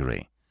Mr.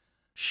 Gregory.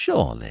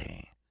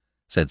 "Surely,"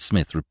 said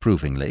Smith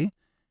reprovingly,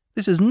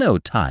 "this is no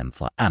time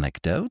for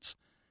anecdotes.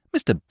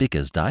 Mr.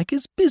 Bickersdyke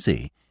is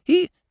busy.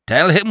 He—"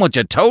 "Tell him what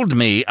you told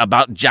me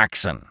about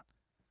Jackson."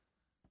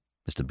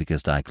 Mr.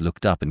 Bickersdyke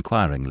looked up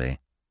inquiringly.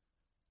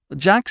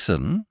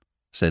 "Jackson,"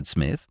 said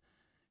Smith,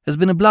 "has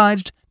been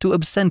obliged to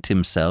absent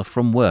himself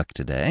from work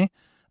today,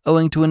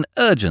 owing to an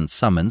urgent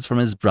summons from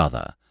his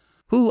brother,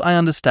 who, I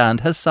understand,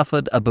 has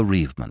suffered a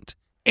bereavement."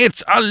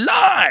 "It's a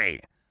lie!"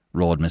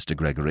 roared Mr.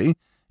 Gregory.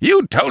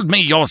 "You told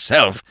me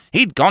yourself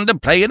he'd gone to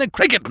play in a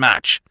cricket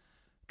match."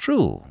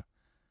 "True.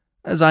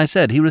 As I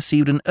said, he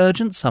received an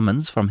urgent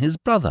summons from his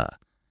brother."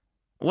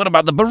 "What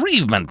about the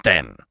bereavement,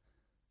 then?"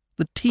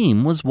 "The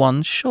team was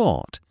one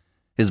short.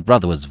 His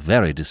brother was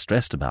very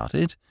distressed about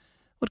it.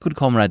 What could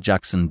Comrade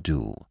Jackson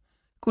do?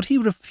 Could he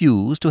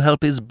refuse to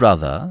help his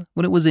brother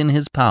when it was in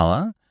his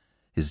power?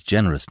 his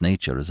generous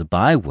nature as a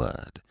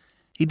byword.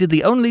 He did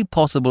the only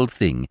possible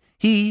thing.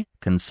 He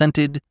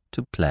consented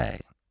to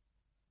play.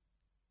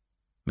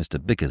 Mr.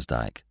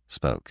 Bickersdyke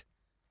spoke.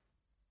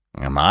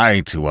 "Am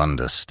I to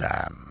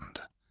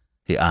understand,"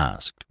 he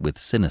asked with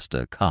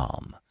sinister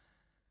calm,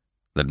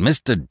 "that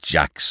Mr.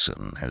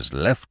 Jackson has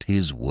left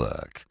his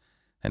work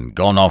and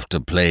gone off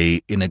to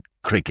play in a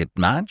cricket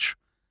match?"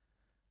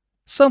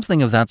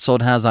 "Something of that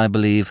sort has, I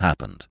believe,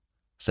 happened,"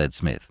 said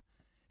Smith.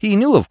 "He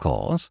knew, of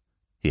course,"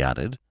 he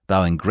added,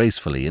 bowing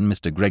gracefully in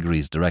Mr.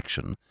 Gregory's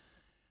direction,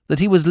 "that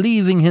he was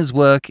leaving his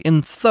work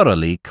in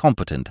thoroughly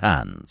competent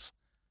hands."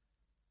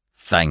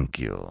 "Thank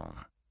you,"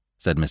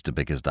 said Mr.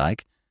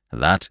 Bickersdyke.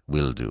 "That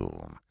will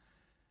do.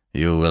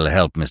 You will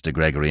help Mr.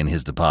 Gregory in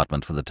his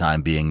department for the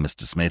time being,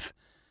 Mr. Smith.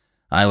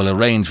 I will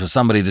arrange for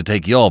somebody to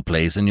take your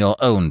place in your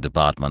own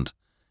department."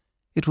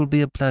 "It will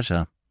be a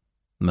pleasure,"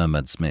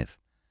 murmured Smith.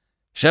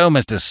 "Show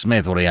Mr.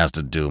 Smith what he has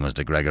to do,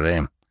 Mr.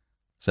 Gregory,"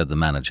 said the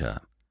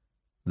manager.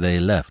 They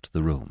left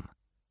the room.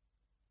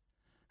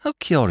 "How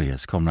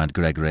curious, Comrade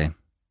Gregory,"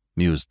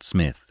 mused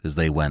Smith as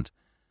they went,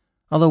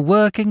 "are the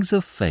workings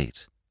of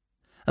fate.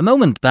 A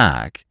moment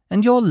back,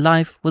 and your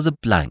life was a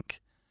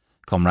blank.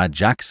 Comrade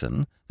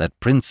Jackson, that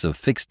prince of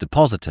fixed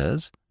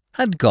depositors,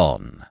 had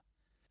gone.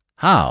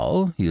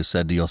 How, you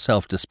said to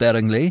yourself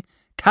despairingly,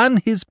 can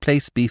his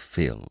place be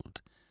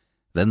filled?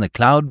 Then the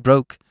cloud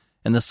broke,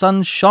 and the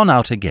sun shone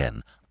out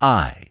again.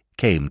 I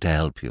came to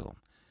help you.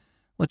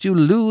 What you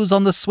lose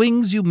on the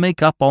swings you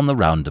make up on the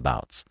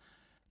roundabouts.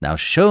 Now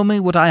show me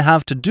what I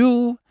have to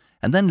do,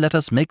 and then let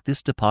us make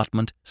this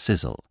department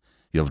sizzle.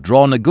 You have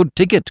drawn a good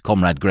ticket,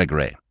 Comrade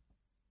Gregory."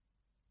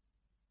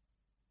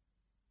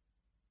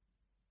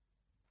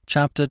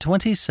 Chapter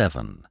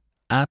 27.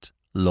 At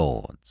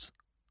Lord's.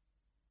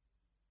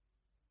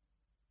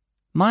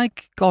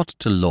 Mike got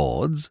to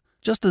Lord's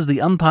just as the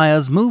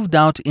umpires moved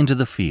out into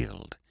the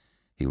field.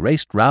 He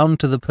raced round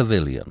to the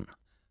pavilion.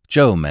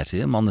 Joe met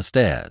him on the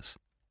stairs.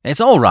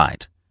 "It's all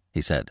right,"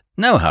 he said.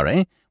 "No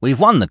hurry. We've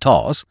won the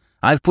toss.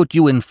 I've put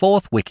you in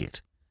 4th wicket."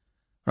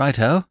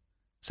 "Right-ho,"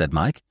 said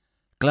Mike.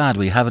 "Glad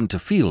we haven't to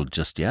field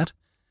just yet."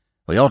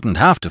 "We oughtn't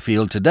have to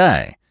field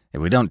today,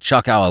 if we don't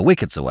chuck our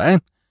wickets away."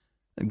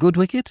 "A good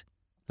wicket?"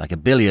 "Like a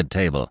billiard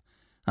table.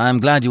 I'm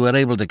glad you were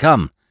able to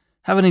come.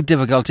 Have any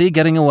difficulty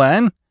getting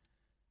away?"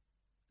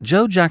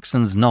 Joe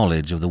Jackson's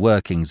knowledge of the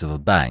workings of a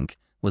bank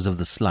was of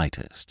the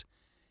slightest.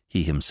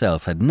 He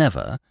himself had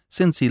never,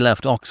 since he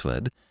left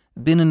Oxford,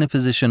 been in a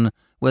position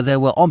where there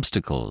were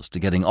obstacles to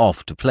getting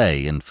off to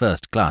play in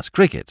first-class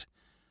cricket.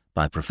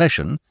 By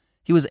profession,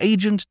 he was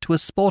agent to a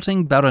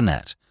sporting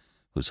baronet,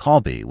 whose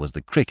hobby was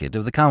the cricket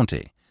of the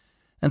county,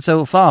 and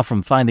so far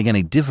from finding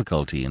any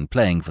difficulty in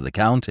playing for the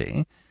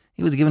county,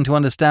 he was given to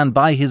understand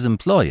by his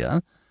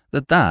employer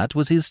that that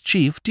was his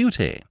chief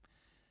duty.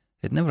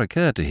 It never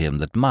occurred to him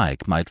that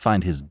Mike might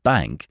find his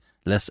bank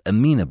less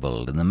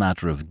amenable in the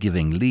matter of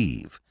giving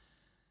leave.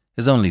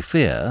 His only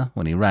fear,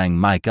 when he rang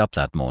Mike up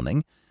that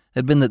morning,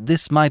 had been that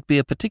this might be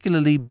a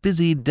particularly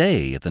busy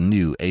day at the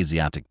new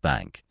Asiatic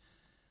Bank.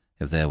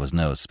 If there was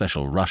no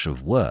special rush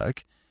of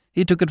work,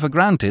 he took it for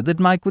granted that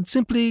Mike would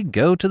simply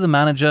go to the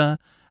manager,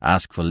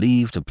 ask for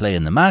leave to play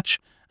in the match,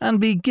 and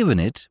be given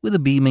it with a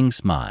beaming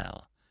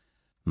smile.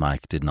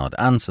 Mike did not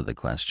answer the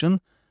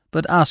question,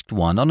 but asked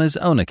one on his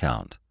own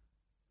account.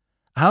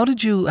 "How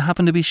did you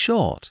happen to be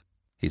short?"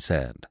 he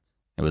said.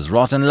 "It was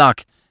rotten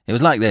luck. It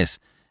was like this.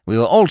 We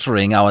were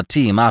altering our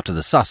team after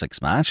the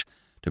Sussex match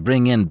to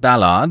bring in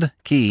Ballard,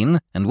 Keane,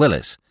 and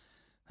Willis.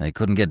 They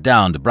couldn't get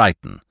down to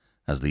Brighton,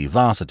 as the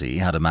varsity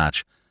had a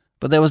match,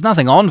 but there was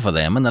nothing on for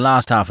them in the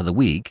last half of the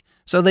week,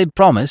 so they'd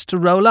promised to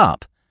roll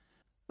up."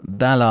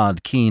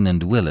 Ballard, Keane,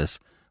 and Willis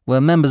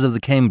were members of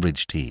the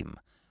Cambridge team,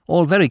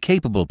 all very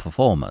capable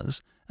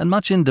performers and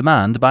much in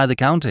demand by the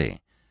county,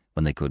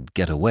 when they could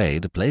get away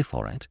to play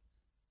for it.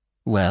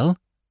 "Well?"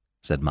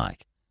 said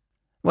Mike.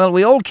 "Well,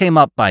 we all came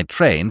up by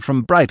train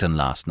from Brighton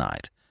last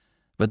night,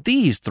 but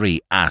these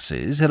 3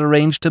 asses had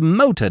arranged to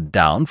motor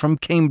down from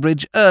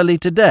Cambridge early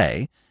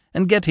today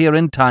and get here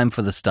in time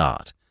for the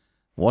start.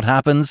 What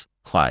happens?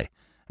 Why,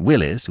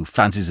 Willis, who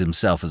fancies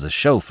himself as a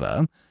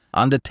chauffeur,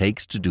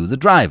 undertakes to do the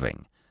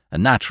driving,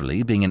 and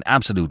naturally, being an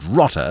absolute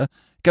rotter,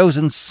 goes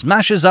and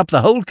smashes up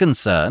the whole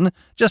concern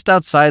just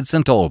outside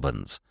St.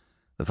 Albans.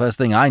 The first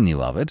thing I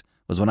knew of it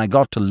was when I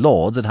got to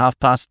Lord's at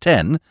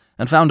 10:30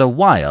 and found a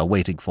wire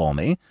waiting for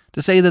me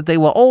to say that they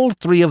were all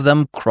 3 of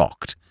them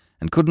crocked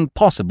and couldn't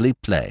possibly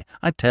play.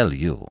 I tell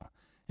you,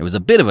 it was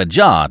a bit of a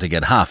jar to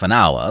get half an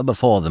hour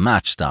before the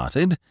match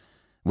started.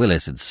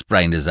 Willis had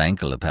sprained his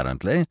ankle,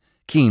 apparently.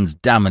 Keane's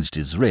damaged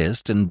his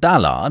wrist, and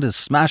Ballard has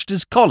smashed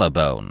his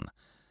collarbone.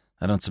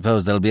 I don't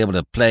suppose they'll be able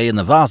to play in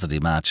the varsity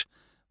match.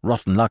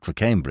 Rotten luck for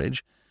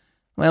Cambridge.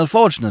 Well,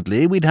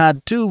 fortunately, we'd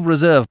had 2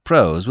 reserve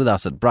pros with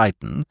us at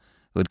Brighton,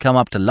 who had come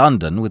up to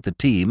London with the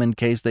team in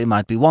case they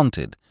might be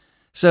wanted.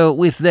 So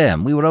with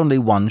them we were only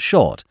 1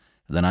 short.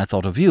 Then I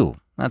thought of you.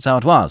 That's how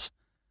it was."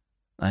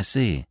 "I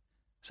see,"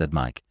 said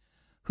Mike.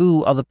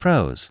 "Who are the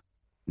pros?"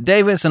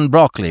 "Davis and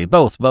Brockley,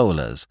 both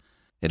bowlers.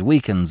 It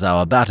weakens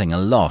our batting a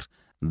lot.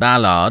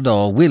 Ballard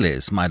or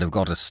Willis might have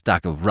got a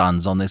stack of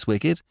runs on this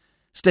wicket.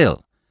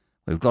 Still,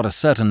 we've got a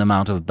certain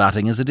amount of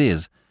batting as it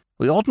is.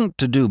 We oughtn't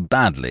to do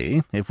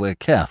badly if we're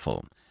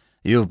careful.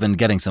 You've been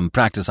getting some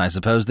practice, I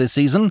suppose, this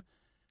season?"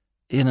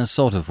 "In a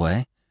sort of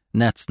way.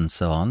 Nets and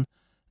so on.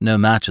 No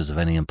matches of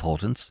any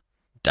importance."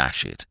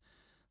 "Dash it.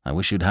 I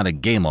wish you'd had a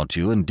game or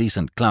two in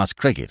decent class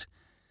cricket.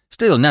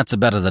 Still, nets are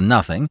better than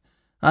nothing.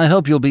 I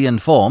hope you'll be in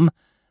form.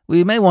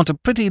 We may want a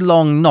pretty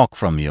long knock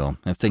from you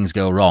if things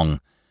go wrong.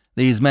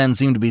 These men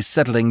seem to be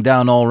settling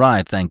down all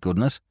right, thank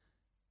goodness,"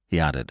 he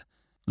added,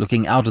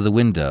 looking out of the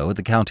window at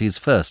the county's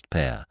first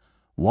pair,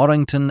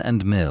 Warrington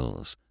and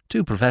Mills,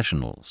 2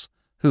 professionals,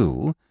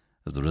 who,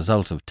 as the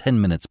result of 10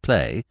 minutes'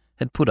 play,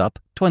 had put up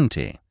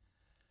 20.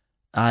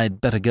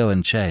 "I'd better go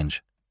and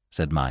change,"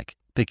 said Mike,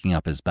 picking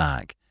up his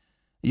bag.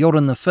 "You're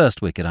in the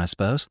first wicket, I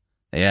suppose?"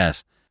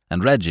 "Yes,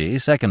 and Reggie,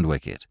 second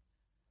wicket."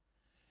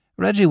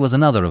 Reggie was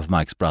another of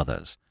Mike's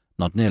brothers,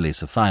 not nearly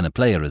so fine a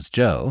player as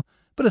Joe,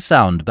 but a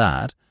sound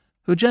bat,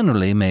 who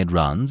generally made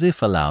runs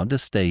if allowed to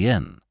stay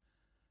in.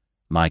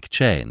 Mike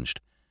changed,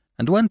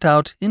 and went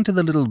out into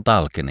the little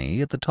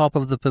balcony at the top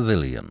of the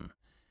pavilion.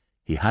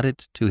 He had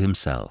it to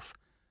himself.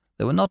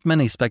 There were not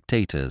many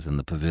spectators in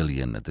the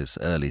pavilion at this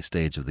early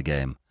stage of the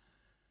game.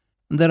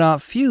 There are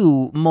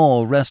few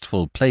more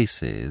restful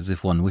places,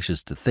 if one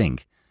wishes to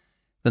think,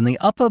 than the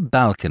upper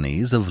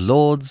balconies of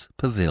Lord's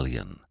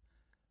Pavilion.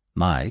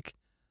 Mike,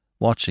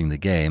 watching the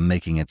game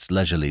making its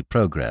leisurely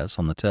progress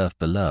on the turf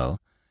below,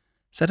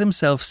 set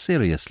himself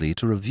seriously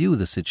to review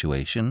the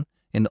situation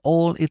in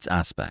all its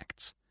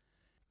aspects.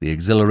 The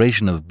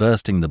exhilaration of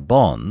bursting the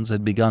bonds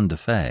had begun to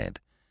fade,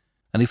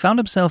 and he found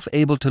himself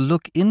able to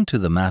look into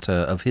the matter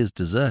of his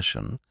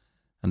desertion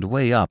and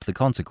weigh up the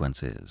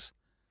consequences.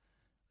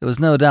 There was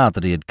no doubt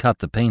that he had cut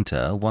the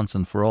painter once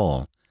and for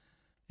all.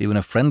 Even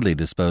a friendly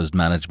disposed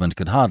management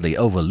could hardly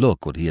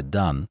overlook what he had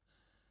done,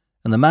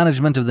 and the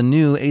management of the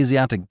new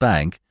Asiatic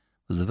Bank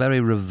was the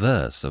very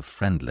reverse of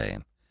friendly.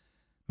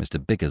 Mr.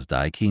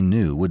 Bickersdyke, he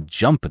knew, would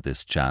jump at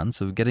this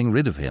chance of getting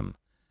rid of him.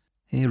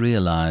 He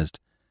realized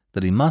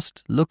that he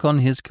must look on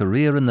his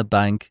career in the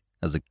bank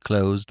as a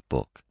closed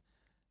book.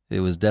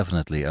 It was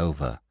definitely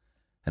over,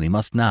 and he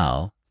must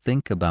now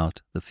think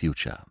about the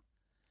future.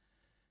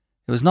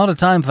 It was not a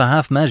time for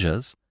half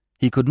measures.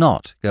 He could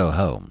not go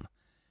home.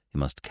 He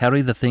must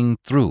carry the thing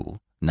through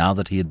now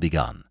that he had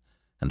begun,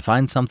 and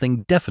find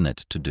something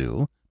definite to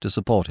do to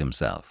support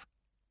himself.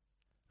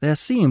 There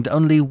seemed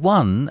only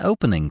one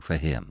opening for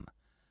him.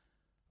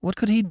 What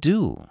could he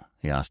do?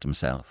 He asked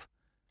himself.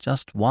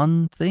 Just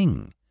one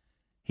thing.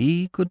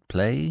 He could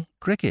play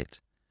cricket.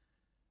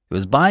 It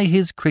was by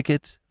his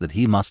cricket that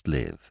he must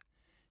live.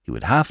 He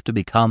would have to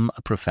become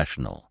a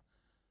professional.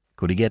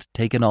 Could he get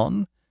taken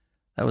on?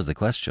 That was the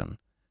question.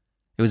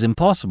 It was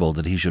impossible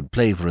that he should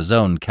play for his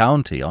own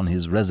county on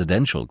his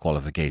residential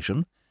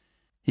qualification.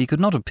 He could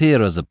not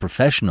appear as a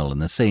professional in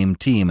the same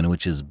team in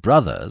which his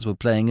brothers were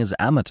playing as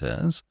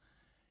amateurs.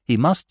 He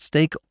must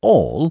stake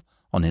all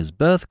on his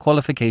birth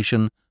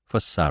qualification for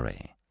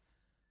Surrey.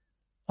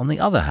 On the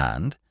other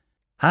hand,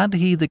 had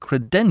he the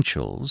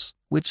credentials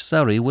which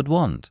Surrey would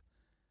want?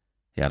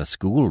 He had a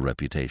school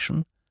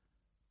reputation,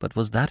 but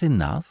was that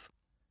enough?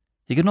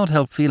 He could not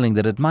help feeling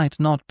that it might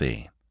not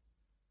be.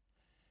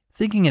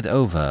 Thinking it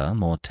over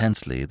more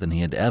tensely than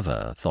he had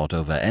ever thought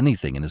over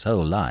anything in his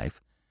whole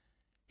life,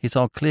 he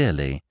saw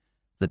clearly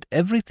that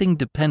everything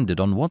depended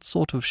on what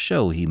sort of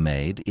show he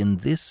made in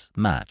this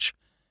match,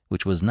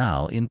 which was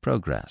now in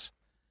progress.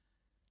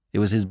 It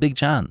was his big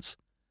chance.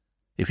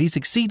 If he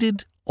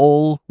succeeded,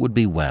 all would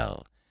be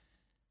well.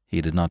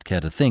 He did not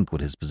care to think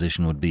what his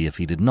position would be if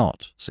he did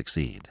not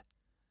succeed.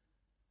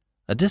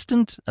 A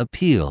distant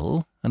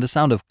appeal and a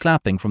sound of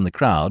clapping from the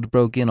crowd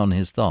broke in on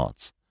his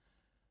thoughts.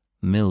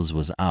 Mills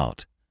was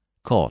out,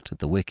 caught at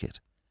the wicket.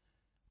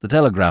 The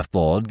telegraph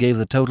board gave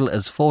the total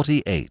as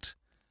 48.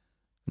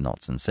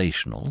 Not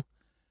sensational.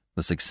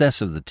 The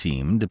success of the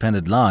team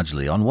depended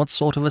largely on what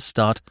sort of a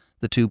start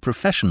the two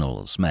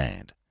professionals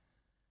made.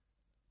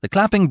 The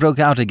clapping broke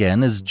out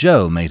again as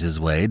Joe made his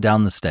way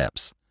down the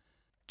steps.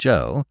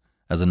 Joe,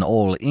 as an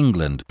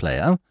All-England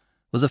player,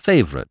 was a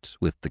favourite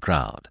with the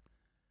crowd.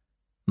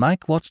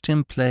 Mike watched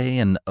him play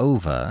an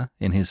over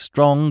in his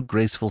strong,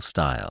 graceful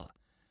style.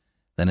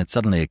 Then it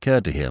suddenly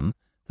occurred to him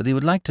that he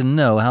would like to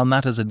know how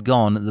matters had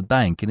gone at the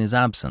bank in his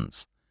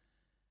absence.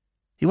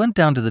 He went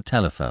down to the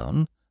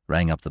telephone,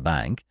 rang up the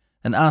bank,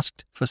 and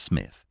asked for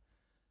Psmith.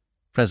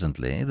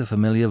 Presently the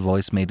familiar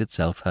voice made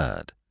itself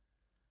heard.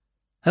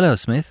 "Hello,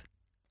 Smith."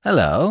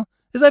 "Hello,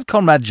 is that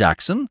Comrade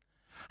Jackson?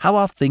 How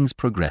are things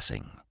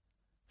progressing?"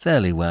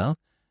 "Fairly well.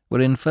 We're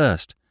in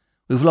first.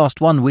 We've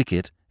lost 1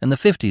 wicket, and the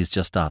 50's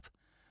just up.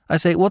 I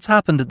say, what's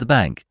happened at the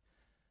bank?"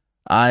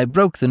 "I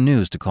broke the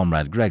news to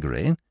Comrade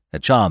Gregory, a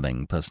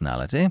charming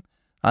personality.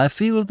 I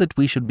feel that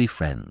we should be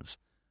friends."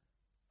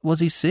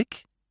 "Was he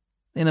sick?"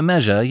 "In a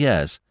measure,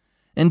 yes.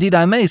 Indeed,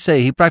 I may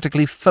say he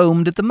practically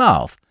foamed at the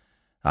mouth.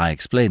 I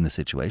explained the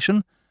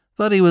situation,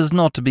 but he was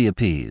not to be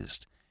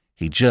appeased.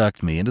 He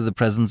jerked me into the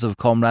presence of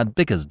Comrade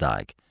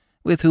Bickersdyke,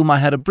 with whom I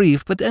had a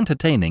brief but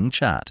entertaining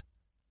chat."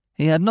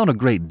 He had not a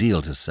great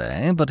deal to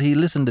say, but he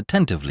listened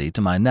attentively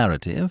to my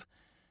narrative,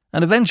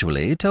 and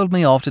eventually told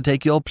me off to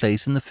take your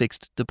place in the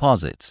fixed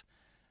deposits.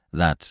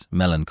 That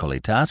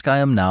melancholy task I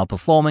am now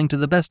performing to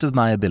the best of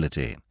my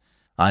ability.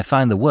 I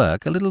find the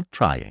work a little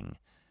trying.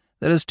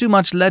 There is too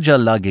much ledger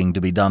lugging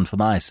to be done for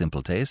my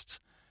simple tastes.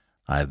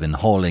 I have been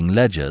hauling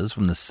ledgers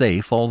from the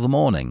safe all the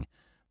morning.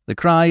 The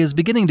cry is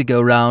beginning to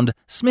go round,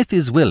 Smith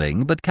is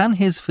willing, but can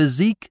his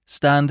physique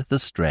stand the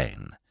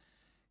strain?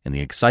 In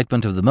the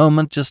excitement of the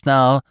moment just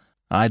now,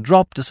 I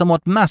dropped a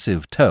somewhat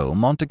massive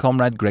tome onto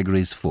Comrade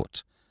Gregory's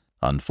foot.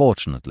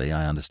 Unfortunately,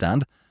 I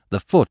understand, the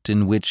foot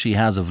in which he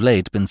has of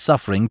late been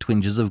suffering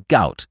twinges of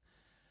gout.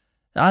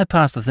 I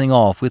passed the thing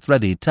off with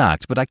ready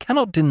tact, but I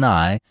cannot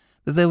deny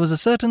that there was a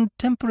certain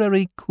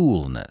temporary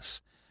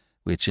coolness,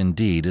 which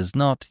indeed is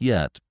not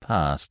yet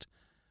past.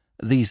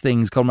 These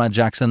things, Comrade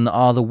Jackson,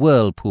 are the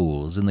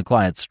whirlpools in the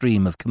quiet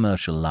stream of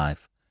commercial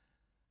life.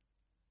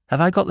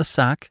 Have I got the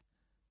sack?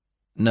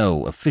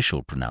 No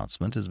official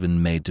pronouncement has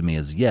been made to me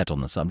as yet on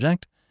the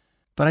subject,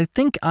 but I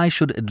think I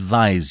should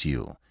advise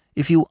you,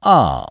 if you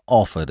are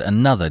offered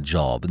another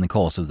job in the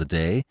course of the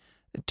day,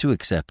 to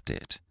accept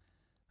it.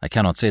 I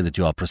cannot say that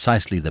you are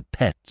precisely the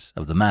pet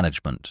of the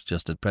management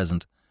just at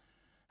present.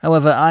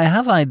 However, I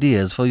have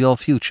ideas for your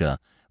future,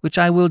 which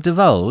I will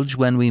divulge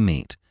when we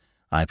meet.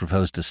 I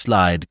propose to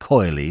slide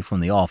coyly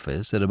from the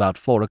office at about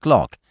 4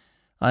 o'clock.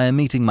 I am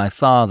meeting my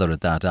father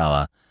at that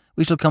hour.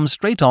 We shall come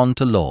straight on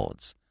to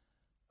Lord's.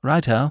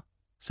 Right-ho,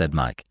 said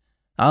Mike.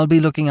 I'll be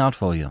looking out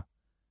for you.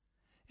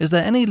 Is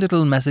there any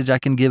little message I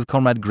can give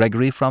Comrade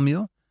Gregory from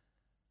you?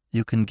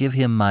 You can give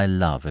him my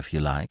love, if you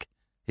like.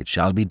 It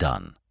shall be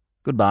done.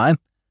 Goodbye.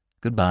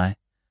 Goodbye.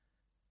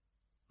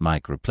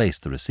 Mike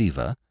replaced the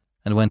receiver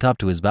and went up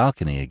to his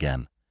balcony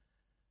again.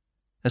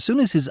 As soon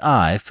as his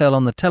eye fell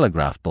on the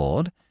telegraph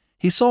board,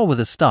 he saw with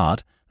a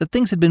start that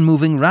things had been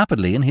moving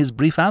rapidly in his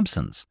brief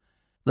absence.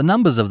 The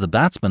numbers of the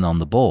batsmen on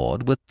the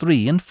board were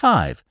 3 and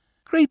 5.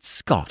 Great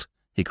Scott!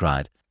 He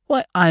cried.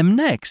 Why, I'm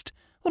next!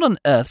 What on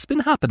earth's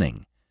been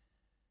happening?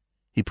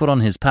 He put on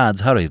his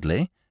pads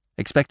hurriedly,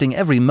 expecting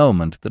every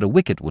moment that a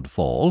wicket would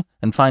fall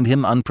and find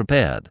him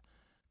unprepared.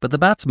 But the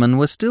batsmen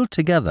were still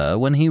together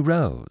when he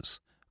rose,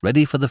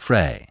 ready for the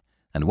fray,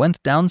 and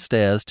went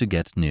downstairs to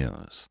get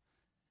news.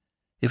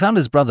 He found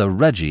his brother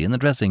Reggie in the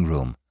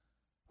dressing-room.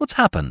 What's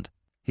happened?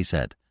 He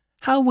said.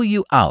 How were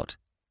you out?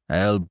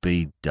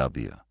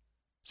 LBW,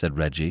 said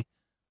Reggie.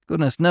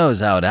 Goodness knows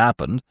how it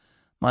happened.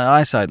 My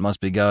eyesight must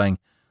be going.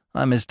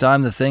 I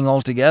mistimed the thing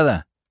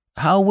altogether.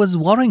 How was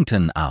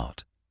Warrington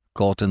out?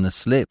 Caught in the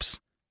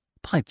slips.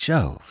 By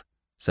Jove,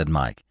 said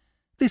Mike.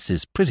 This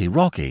is pretty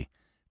rocky.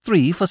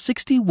 3 for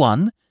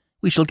 61?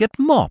 We shall get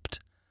mopped.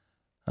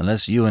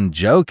 Unless you and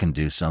Joe can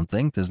do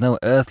something, there's no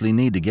earthly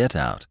need to get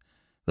out.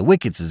 The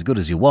wicket's as good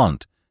as you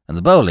want, and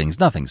the bowling's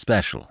nothing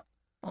special.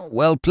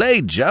 Well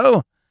played,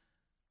 Joe.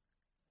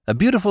 A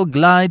beautiful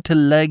glide to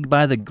leg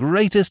by the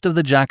greatest of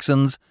the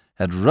Jacksons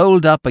had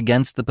rolled up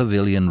against the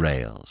pavilion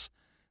rails.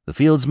 The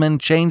fieldsmen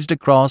changed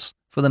across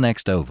for the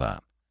next over.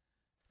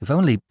 If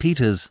only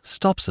Peters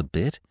stops a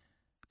bit,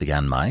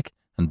 began Mike,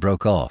 and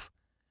broke off.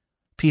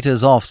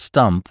 Peters' off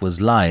stump was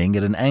lying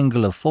at an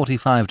angle of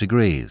 45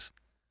 degrees.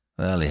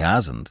 Well, he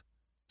hasn't,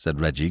 said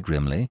Reggie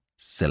grimly.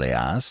 Silly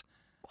ass.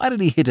 Why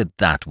did he hit at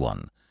that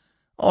one?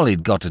 All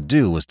he'd got to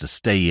do was to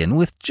stay in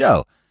with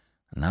Joe.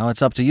 Now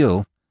it's up to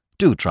you.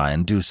 Do try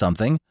and do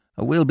something,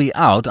 or we'll be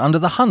out under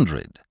the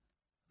 100.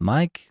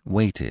 Mike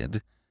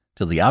waited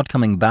till the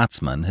outcoming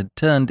batsman had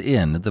turned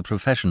in at the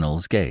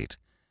professionals' gate.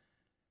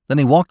 Then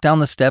he walked down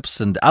the steps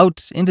and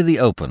out into the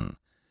open,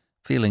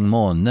 feeling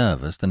more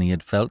nervous than he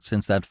had felt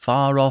since that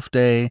far-off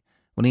day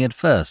when he had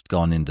first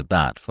gone into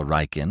bat for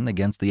Rykin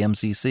against the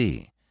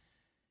MCC.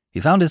 He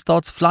found his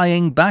thoughts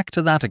flying back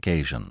to that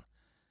occasion.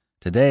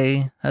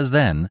 Today, as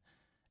then,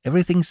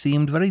 everything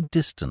seemed very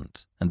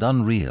distant and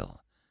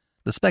unreal.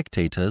 The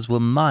spectators were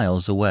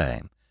miles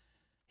away.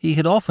 He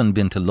had often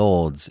been to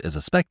Lord's as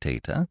a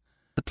spectator.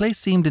 The place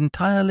seemed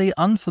entirely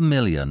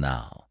unfamiliar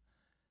now.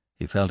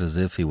 He felt as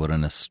if he were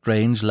in a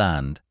strange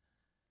land.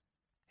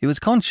 He was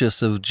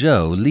conscious of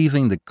Joe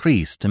leaving the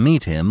crease to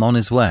meet him on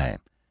his way.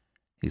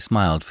 He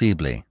smiled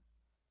feebly.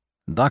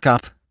 "Buck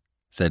up,"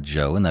 said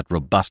Joe in that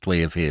robust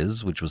way of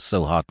his which was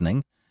so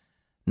heartening.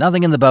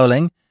 "Nothing in the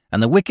bowling,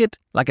 and the wicket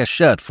like a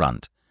shirt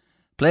front.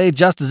 Play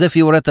just as if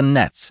you were at the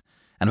nets,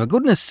 and for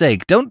goodness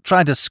sake don't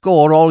try to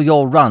score all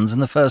your runs in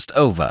the first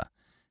over.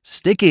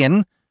 Stick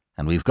in,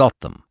 and we've got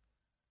them."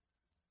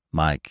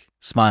 Mike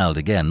smiled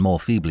again more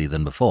feebly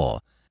than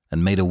before,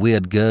 and made a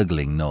weird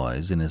gurgling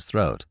noise in his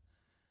throat.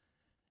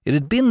 It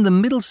had been the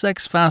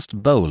Middlesex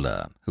fast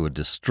bowler who had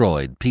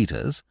destroyed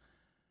Peters.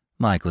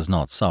 Mike was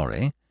not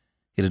sorry.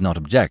 He did not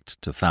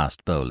object to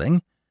fast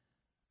bowling.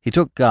 He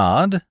took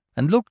guard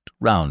and looked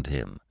round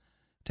him,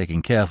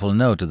 taking careful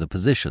note of the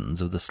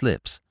positions of the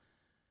slips.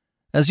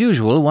 As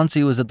usual, once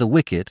he was at the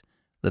wicket,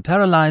 the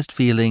paralysed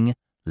feeling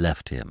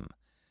left him.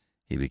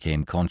 He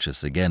became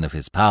conscious again of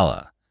his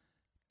power.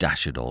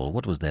 Dash it all,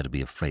 what was there to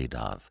be afraid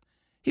of?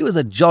 He was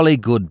a jolly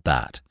good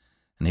bat,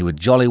 and he would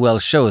jolly well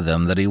show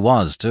them that he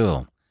was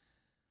too.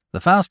 The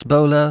fast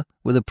bowler,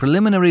 with a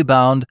preliminary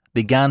bound,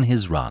 began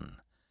his run.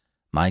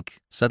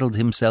 Mike settled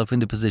himself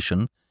into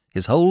position,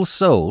 his whole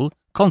soul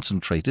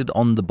concentrated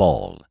on the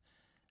ball.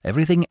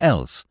 Everything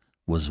else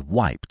was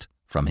wiped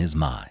from his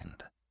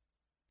mind.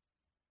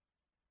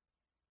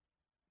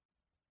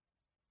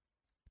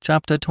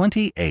 Chapter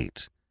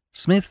 28.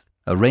 Smith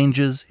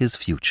arranges his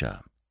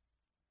future.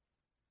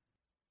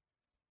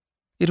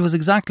 It was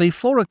exactly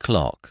 4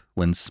 o'clock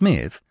when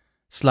Smith,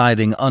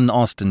 sliding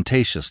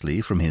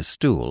unostentatiously from his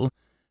stool,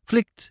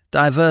 flicked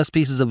divers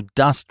pieces of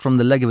dust from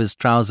the leg of his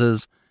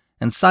trousers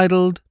and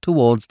sidled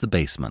towards the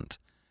basement,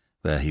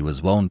 where he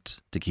was wont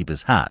to keep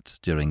his hat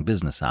during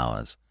business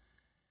hours.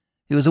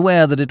 He was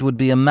aware that it would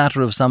be a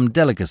matter of some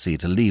delicacy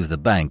to leave the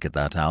bank at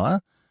that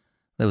hour.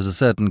 There was a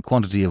certain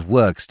quantity of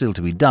work still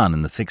to be done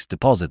in the fixed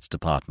deposits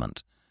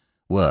department,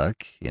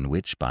 work in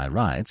which, by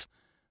rights,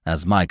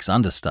 as Mike's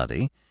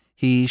understudy,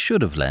 he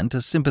should have lent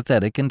a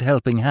sympathetic and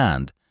helping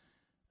hand.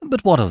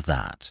 But what of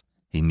that?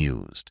 He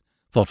mused,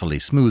 thoughtfully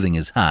smoothing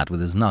his hat with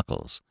his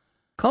knuckles.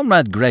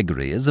 Comrade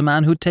Gregory is a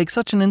man who takes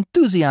such an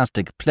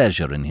enthusiastic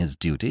pleasure in his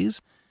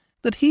duties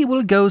that he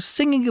will go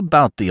singing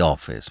about the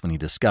office when he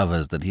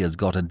discovers that he has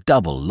got a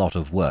double lot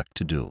of work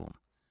to do.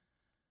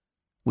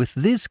 With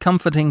this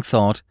comforting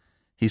thought,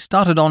 he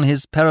started on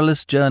his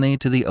perilous journey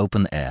to the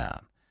open air.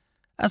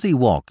 As he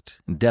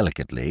walked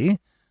delicately,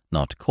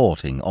 not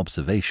courting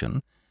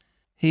observation,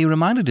 he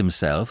reminded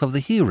himself of the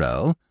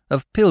hero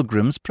of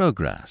Pilgrim's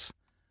Progress.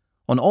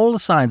 On all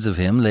sides of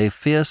him lay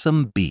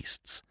fearsome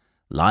beasts,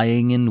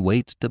 lying in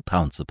wait to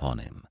pounce upon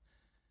him.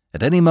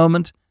 At any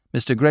moment,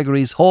 Mr.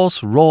 Gregory's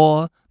hoarse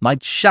roar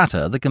might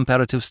shatter the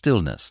comparative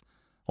stillness,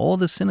 or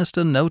the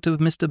sinister note of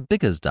Mr.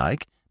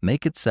 Bickersdyke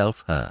make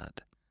itself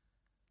heard.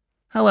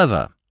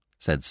 However,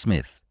 said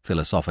Smith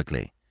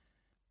philosophically,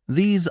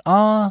 these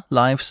are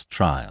life's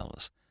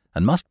trials,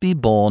 and must be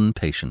borne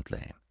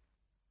patiently.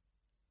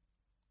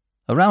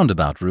 A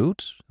roundabout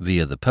route,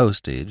 via the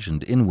postage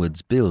and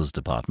inwards bills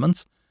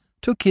departments,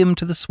 took him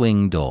to the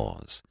swing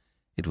doors.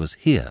 It was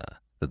here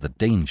that the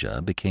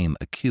danger became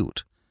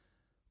acute.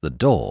 The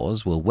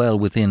doors were well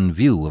within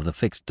view of the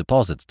fixed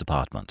deposits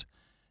department,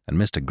 and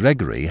Mr.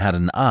 Gregory had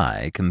an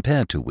eye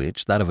compared to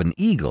which that of an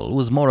eagle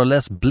was more or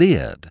less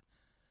bleared.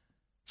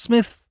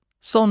 Smith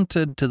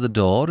sauntered to the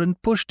door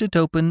and pushed it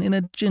open in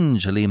a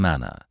gingerly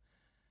manner.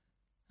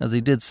 As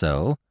he did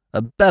so,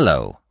 a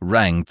bellow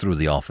rang through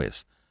the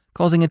office,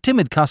 causing a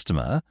timid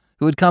customer,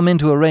 who had come in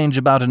to arrange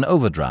about an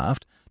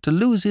overdraft, to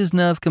lose his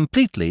nerve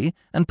completely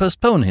and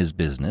postpone his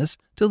business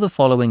till the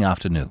following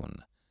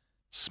afternoon.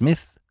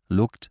 Smith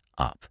looked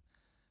up.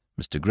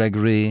 Mr.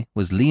 Gregory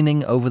was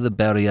leaning over the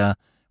barrier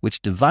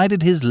which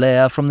divided his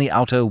lair from the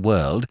outer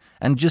world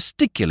and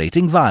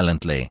gesticulating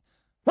violently.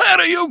 "Where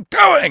are you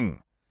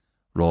going?"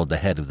 roared the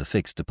head of the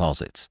fixed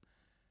deposits.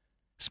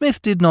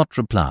 Smith did not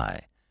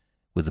reply.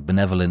 With a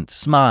benevolent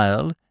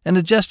smile and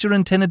a gesture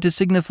intended to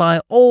signify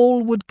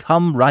all would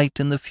come right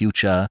in the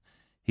future,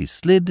 he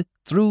slid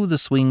through the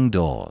swing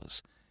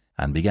doors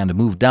and began to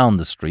move down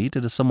the street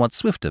at a somewhat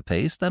swifter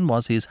pace than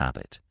was his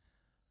habit.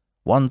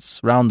 Once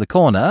round the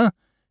corner,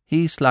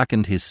 he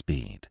slackened his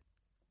speed.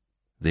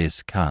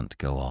 "This can't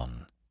go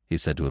on," he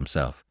said to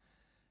himself.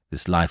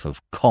 "This life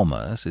of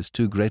commerce is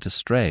too great a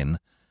strain.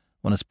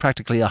 One is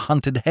practically a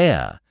hunted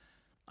hare.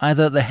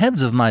 Either the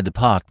heads of my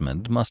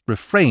department must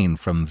refrain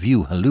from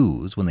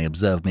view-halloos when they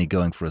observe me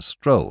going for a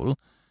stroll,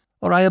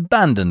 or I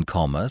abandon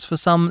commerce for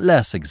some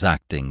less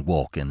exacting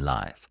walk in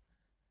life."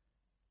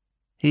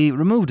 He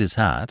removed his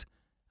hat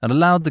and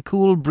allowed the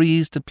cool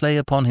breeze to play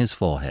upon his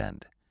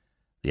forehead.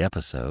 The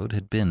episode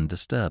had been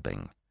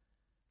disturbing.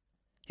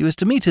 He was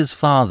to meet his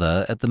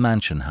father at the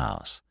mansion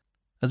house.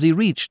 As he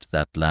reached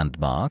that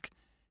landmark,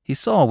 he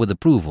saw with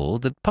approval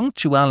that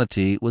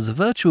punctuality was a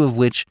virtue of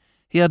which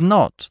he had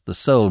not the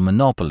sole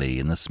monopoly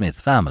in the Smith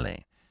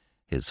family.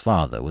 His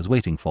father was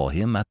waiting for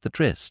him at the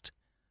tryst.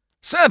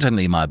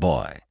 "Certainly, my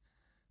boy,"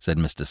 said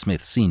Mr.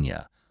 Smith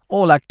Senior,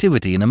 all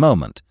activity in a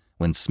moment,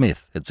 when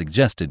Smith had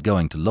suggested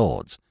going to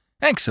Lord's.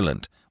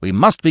 "Excellent. We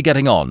must be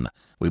getting on.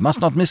 We must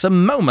not miss a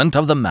moment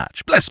of the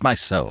match. Bless my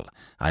soul,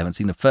 I haven't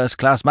seen a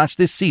first-class match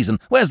this season.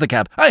 Where's the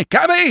cab? Hey,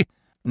 cabby!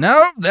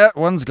 No, that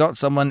one's got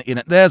someone in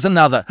it. There's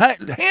another. Hey,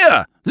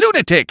 here!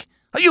 Lunatic!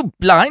 Are you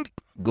blind?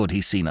 Good,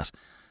 he's seen us.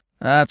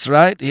 That's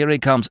right, here he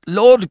comes.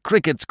 Lord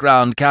Cricket's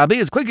ground, cabby,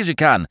 as quick as you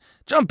can.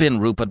 Jump in,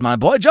 Rupert, my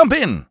boy, jump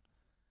in."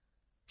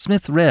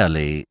 Smith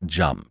rarely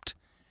jumped.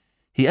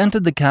 He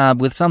entered the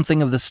cab with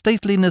something of the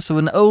stateliness of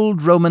an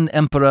old Roman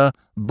emperor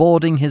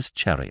boarding his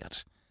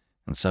chariot,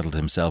 and settled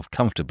himself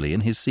comfortably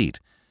in his seat.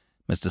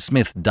 Mr.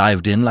 Smith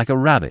dived in like a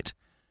rabbit.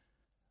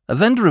 A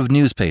vendor of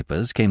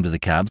newspapers came to the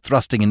cab,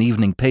 thrusting an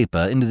evening paper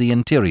into the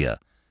interior.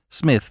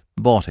 Smith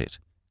bought it.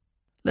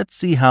 "Let's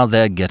see how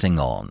they're getting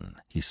on,"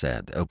 he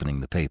said,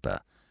 opening the paper.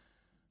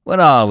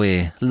 "Where are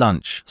we?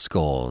 Lunch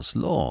scores.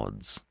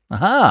 Lords.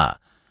 Aha!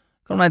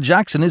 Comrade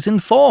Jackson is in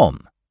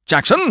form."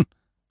 "Jackson?"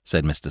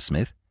 said Mr.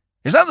 Smith.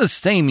 "Is that the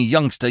same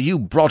youngster you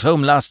brought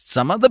home last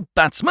summer, the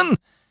batsman?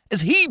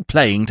 Is he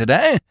playing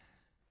today?"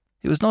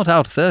 He was not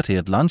out 30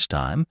 at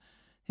lunchtime.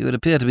 He would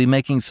appear to be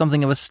making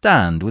something of a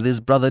stand with his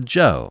brother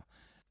Joe,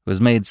 who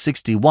has made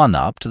 61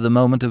 up to the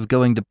moment of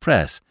going to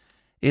press.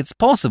 It's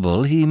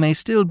possible he may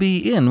still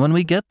be in when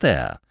we get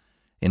there,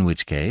 in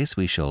which case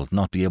we shall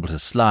not be able to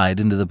slide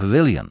into the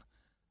pavilion.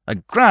 A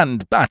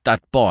grand bat,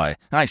 that boy.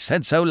 I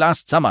said so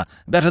last summer.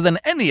 Better than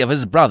any of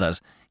his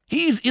brothers.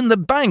 He's in the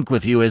bank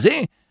with you, is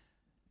he?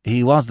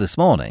 He was this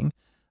morning.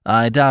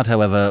 I doubt,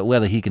 however,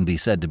 whether he can be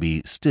said to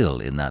be still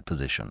in that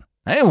position.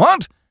 Eh,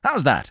 what?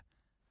 How's that?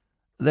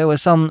 There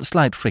was some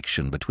slight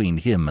friction between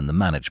him and the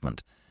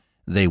management.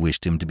 They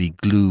wished him to be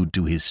glued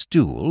to his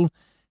stool.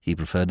 He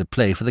preferred to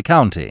play for the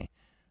county.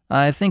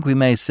 I think we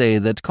may say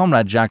that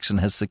Comrade Jackson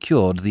has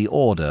secured the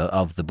order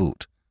of the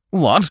boot.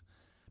 What?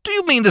 Do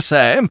you mean to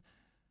say?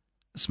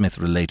 Smith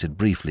related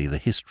briefly the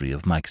history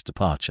of Mike's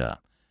departure.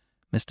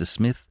 Mr.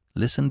 Smith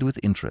listened with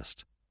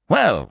interest.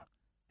 Well,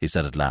 he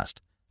said at last,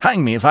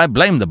 hang me if I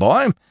blame the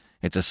boy.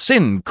 It's a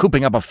sin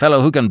cooping up a fellow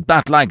who can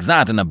bat like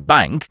that in a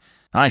bank.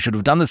 I should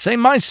have done the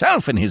same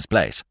myself in his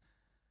place.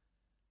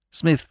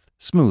 Smith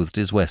smoothed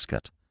his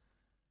waistcoat.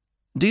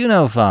 Do you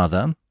know,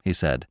 Father, he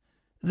said,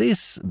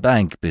 this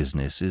bank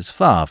business is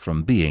far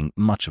from being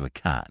much of a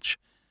catch.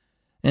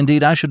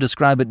 Indeed, I should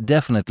describe it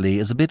definitely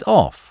as a bit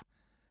off.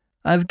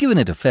 I've given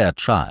it a fair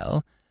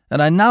trial,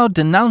 and I now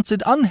denounce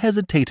it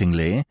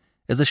unhesitatingly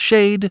as a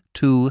shade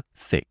too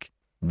thick.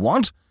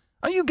 What?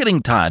 Are you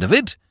getting tired of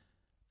it?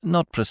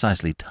 Not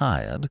precisely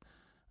tired,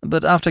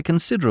 but after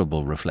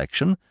considerable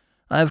reflection,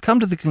 I have come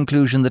to the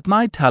conclusion that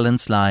my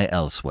talents lie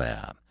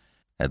elsewhere.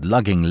 At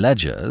lugging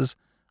ledgers,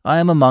 I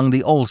am among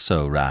the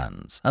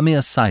also-rans, a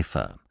mere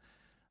cipher.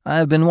 I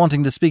have been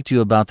wanting to speak to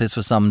you about this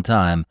for some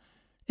time.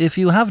 If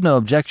you have no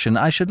objection,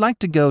 I should like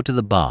to go to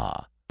the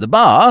bar. The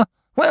bar?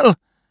 Well,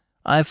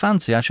 I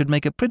fancy I should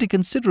make a pretty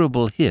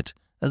considerable hit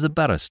as a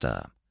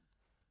barrister.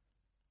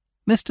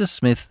 Mr.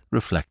 Smith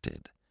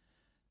reflected.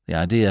 The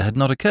idea had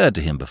not occurred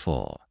to him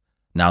before.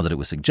 Now that it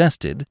was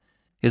suggested,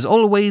 his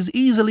always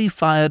easily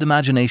fired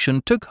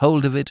imagination took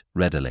hold of it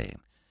readily.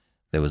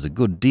 There was a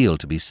good deal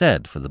to be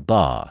said for the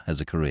bar as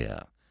a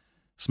career.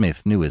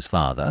 Smith knew his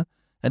father,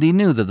 and he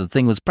knew that the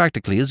thing was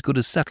practically as good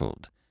as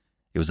settled.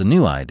 It was a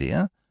new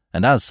idea,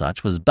 and as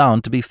such was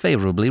bound to be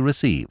favourably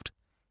received.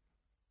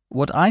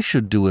 What I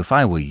should do if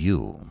I were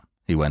you,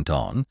 he went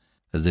on,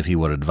 as if he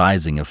were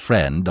advising a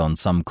friend on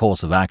some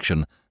course of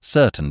action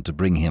certain to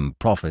bring him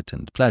profit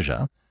and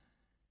pleasure,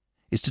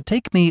 is to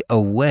take me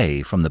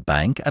away from the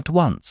bank at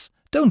once.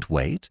 Don't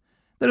wait.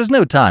 There is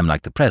no time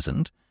like the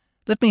present.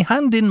 Let me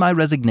hand in my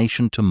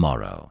resignation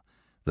tomorrow.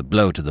 The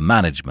blow to the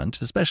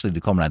management, especially to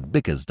Comrade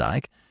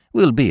Bickersdyke,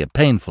 will be a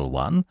painful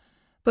one,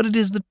 but it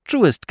is the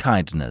truest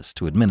kindness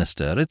to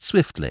administer it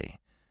swiftly.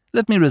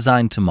 Let me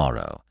resign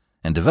tomorrow,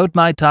 and devote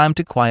my time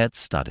to quiet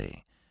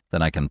study.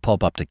 Then I can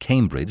pop up to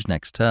Cambridge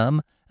next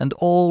term, and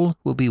all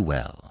will be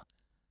well.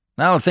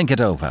 I'll think it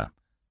over,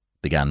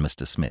 began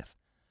Mr. Smith.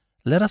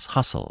 Let us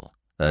hustle,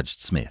 urged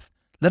Smith.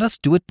 Let us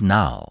do it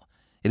now.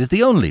 It is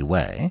the only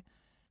way.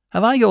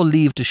 Have I your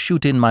leave to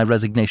shoot in my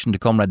resignation to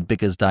Comrade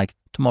Bickersdyke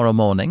tomorrow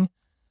morning?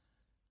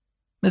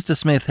 Mr.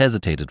 Smith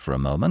hesitated for a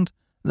moment,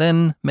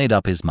 then made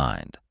up his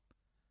mind.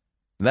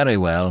 Very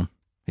well,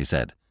 he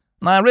said.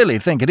 I really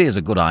think it is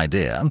a good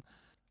idea.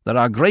 There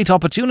are great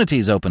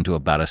opportunities open to a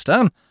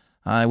barrister.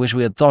 I wish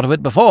we had thought of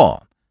it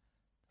before.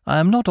 I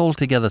am not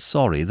altogether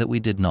sorry that we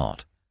did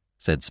not,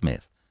 said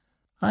Smith.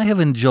 I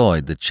have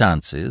enjoyed the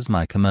chances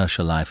my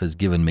commercial life has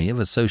given me of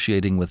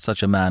associating with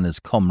such a man as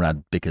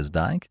Comrade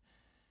Bickersdyke.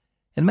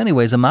 In many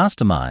ways a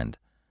mastermind,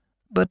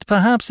 but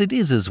perhaps it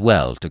is as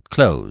well to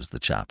close the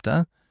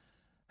chapter.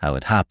 How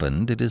it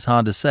happened, it is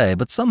hard to say,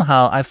 but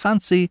somehow I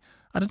fancy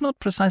I did not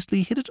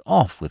precisely hit it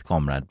off with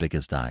Comrade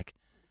Bickersdyke.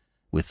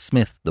 With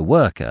Smith the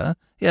worker,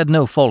 he had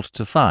no fault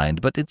to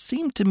find, but it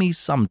seemed to me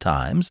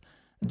sometimes,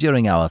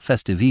 during our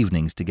festive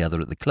evenings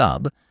together at the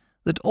club,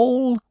 that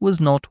all was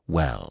not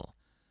well.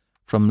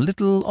 From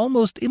little,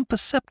 almost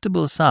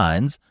imperceptible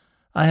signs,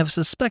 I have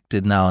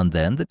suspected now and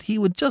then that he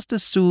would just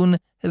as soon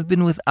have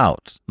been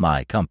without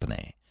my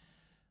company.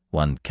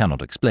 One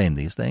cannot explain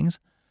these things.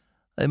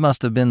 There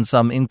must have been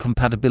some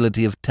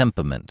incompatibility of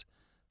temperament.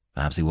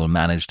 Perhaps he will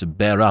manage to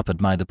bear up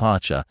at my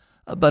departure,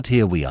 but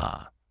here we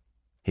are,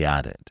 he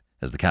added,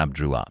 as the cab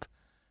drew up.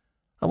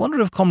 I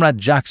wonder if Comrade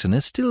Jackson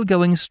is still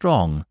going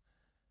strong.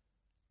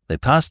 They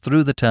passed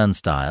through the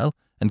turnstile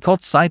and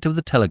caught sight of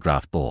the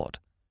telegraph board.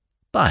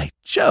 By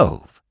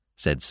Jove,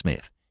 said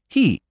Smith,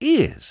 he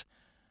is.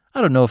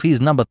 I don't know if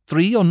he's number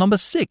 3 or number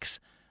 6.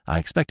 I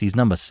expect he's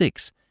number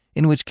 6,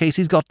 in which case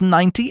he's got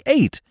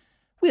 98.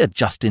 We're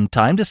just in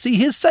time to see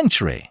his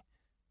century.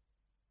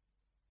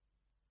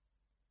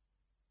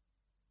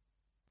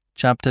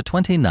 Chapter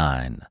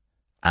 29.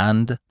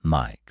 And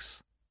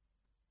Mike's.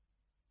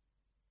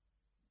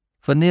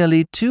 For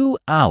nearly 2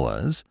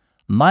 hours,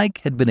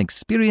 Mike had been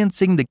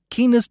experiencing the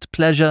keenest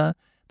pleasure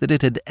that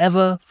it had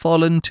ever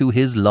fallen to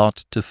his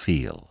lot to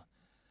feel.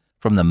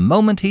 From the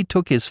moment he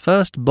took his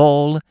first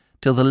ball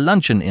till the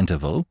luncheon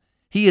interval,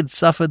 he had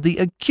suffered the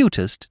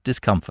acutest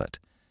discomfort.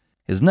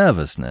 His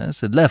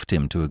nervousness had left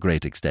him to a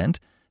great extent,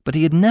 but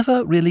he had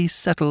never really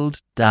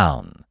settled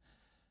down.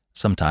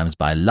 Sometimes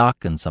by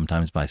luck and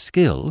sometimes by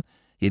skill,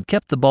 he had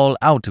kept the ball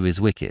out of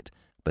his wicket,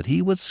 but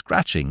he was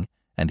scratching,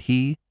 and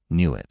he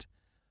knew it.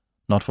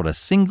 Not for a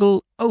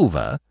single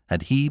over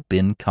had he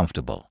been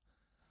comfortable.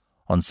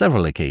 On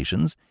several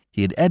occasions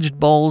he had edged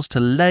balls to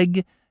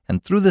leg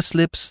and through the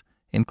slips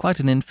in quite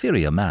an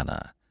inferior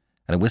manner,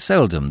 and it was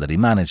seldom that he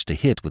managed to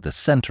hit with the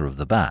centre of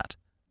the bat.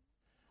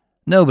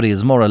 Nobody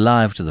is more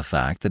alive to the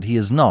fact that he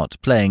is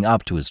not playing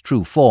up to his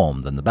true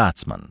form than the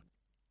batsman.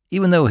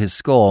 Even though his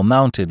score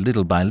mounted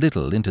little by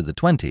little into the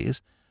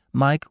 20s,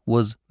 Mike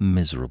was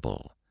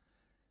miserable.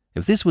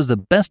 If this was the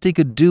best he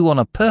could do on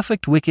a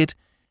perfect wicket,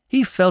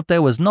 he felt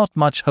there was not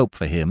much hope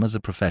for him as a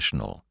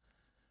professional.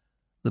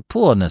 The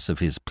poorness of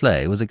his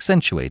play was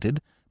accentuated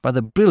by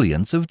the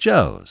brilliance of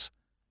Joe's.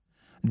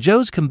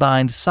 Joe's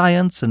combined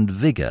science and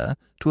vigour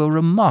to a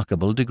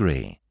remarkable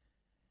degree.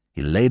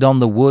 He laid on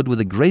the wood with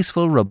a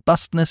graceful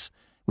robustness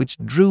which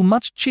drew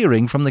much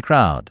cheering from the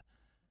crowd.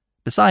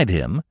 Beside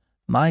him,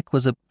 Mike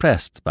was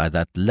oppressed by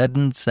that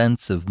leaden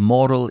sense of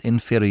moral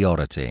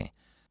inferiority,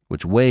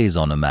 which weighs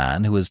on a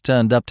man who has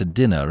turned up to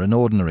dinner in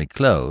ordinary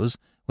clothes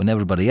when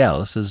everybody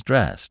else is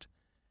dressed.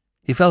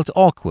 He felt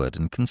awkward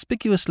and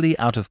conspicuously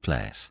out of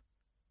place.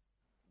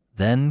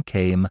 Then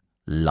came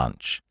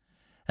lunch,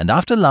 and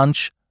after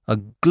lunch a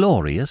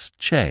glorious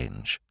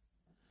change.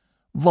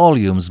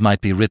 Volumes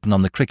might be written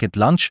on the cricket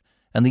lunch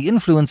and the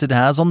influence it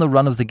has on the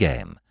run of the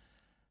game.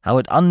 How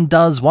it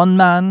undoes one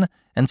man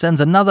and sends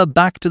another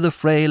back to the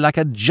fray like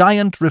a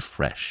giant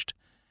refreshed.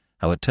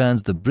 How it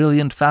turns the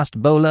brilliant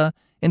fast bowler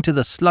into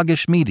the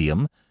sluggish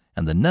medium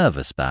and the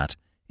nervous bat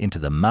into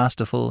the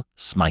masterful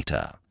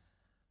smiter.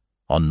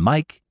 On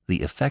Mike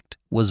the effect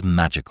was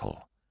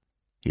magical.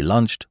 He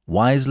lunched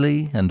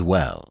wisely and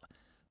well,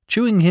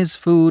 chewing his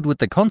food with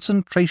the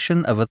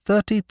concentration of a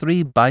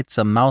 33 bites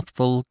a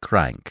mouthful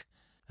crank,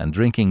 and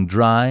drinking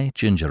dry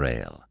ginger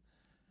ale.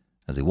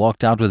 As he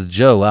walked out with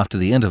Joe after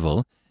the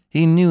interval,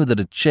 he knew that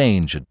a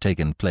change had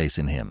taken place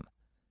in him.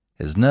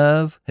 His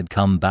nerve had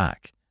come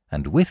back,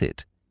 and with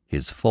it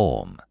his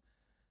form.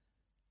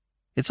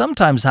 It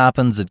sometimes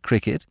happens at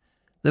cricket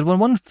that when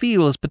one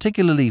feels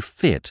particularly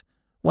fit,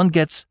 one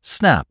gets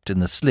snapped in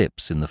the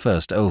slips in the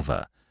first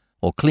over,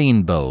 or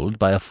clean bowled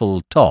by a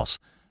full toss,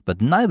 but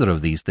neither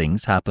of these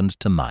things happened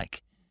to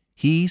Mike.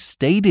 He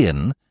stayed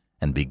in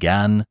and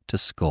began to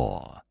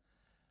score.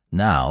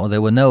 Now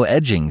there were no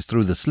edgings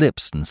through the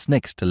slips and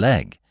snicks to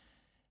leg.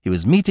 He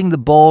was meeting the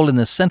ball in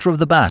the centre of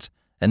the bat,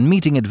 and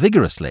meeting it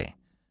vigorously.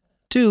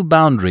 2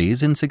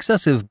 boundaries in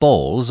successive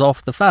balls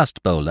off the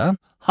fast bowler,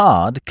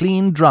 hard,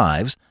 clean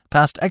drives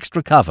past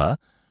extra cover,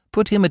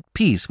 put him at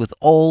peace with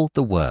all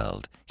the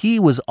world. He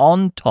was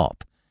on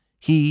top.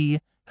 He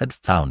had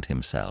found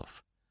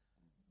himself.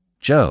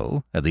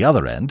 Joe, at the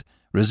other end,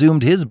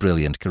 resumed his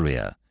brilliant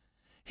career.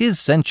 His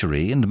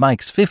century and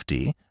Mike's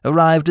 50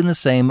 arrived in the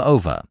same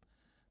over.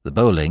 The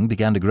bowling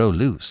began to grow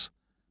loose.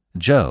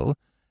 Joe,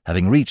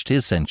 having reached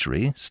his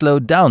century,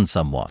 slowed down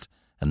somewhat,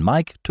 and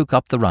Mike took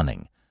up the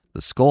running.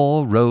 The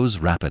score rose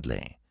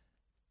rapidly.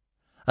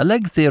 A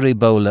leg theory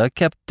bowler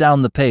kept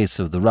down the pace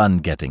of the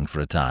run-getting for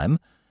a time,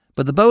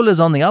 but the bowlers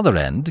on the other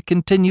end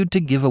continued to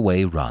give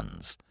away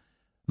runs.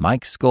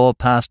 Mike's score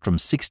passed from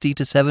 60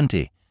 to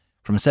 70,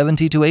 from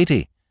 70 to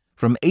 80,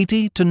 from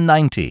 80 to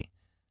 90.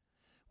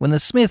 When the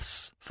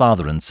Smiths,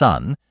 father and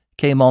son,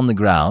 came on the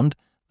ground,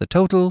 the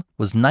total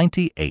was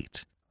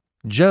 98.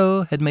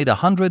 Joe had made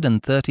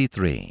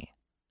 133.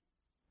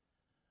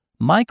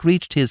 Mike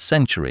reached his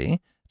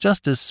century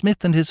just as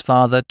Smith and his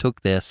father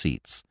took their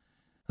seats.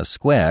 A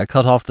square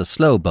cut off the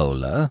slow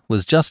bowler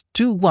was just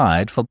too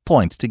wide for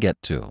point to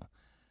get to.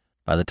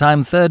 By the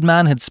time third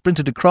man had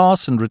sprinted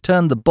across and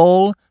returned the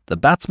ball, the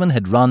batsman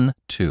had run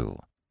 2.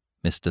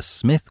 Mr.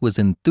 Smith was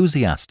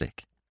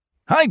enthusiastic.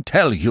 "I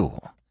tell you,"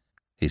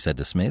 he said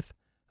to Smith,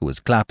 who was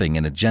clapping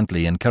in a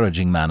gently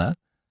encouraging manner,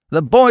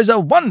 "the boy's a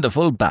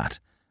wonderful bat.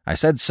 I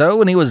said so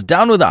when he was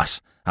down with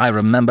us. I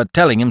remember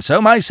telling him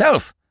so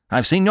myself.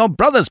 I've seen your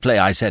brothers play,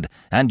 I said,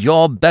 and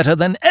you're better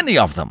than any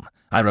of them.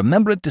 I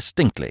remember it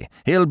distinctly.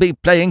 He'll be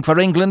playing for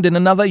England in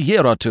another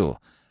year or 2.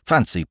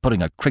 Fancy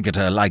putting a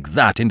cricketer like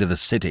that into the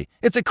city.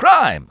 It's a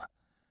crime."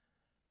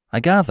 "I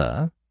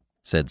gather,"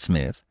 said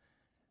Smith,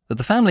 "that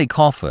the family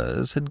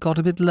coffers had got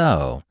a bit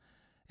low.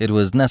 It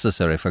was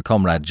necessary for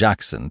Comrade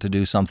Jackson to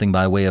do something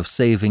by way of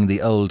saving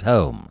the old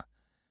home."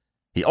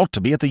 "He ought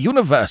to be at the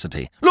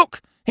university.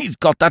 Look, he's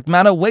got that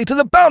man away to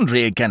the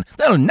boundary again.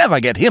 They'll never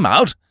get him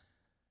out."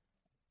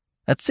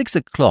 At 6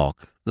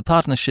 o'clock, the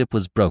partnership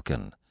was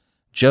broken,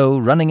 Joe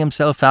running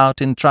himself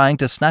out in trying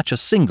to snatch a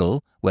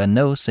single where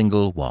no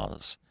single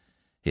was.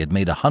 He had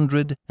made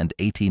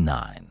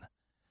 189.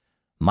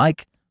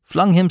 Mike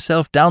flung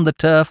himself down the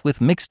turf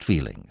with mixed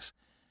feelings.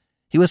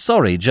 He was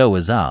sorry Joe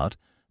was out,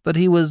 but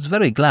he was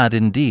very glad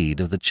indeed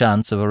of the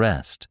chance of a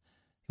rest.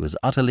 He was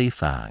utterly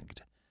fagged.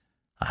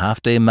 A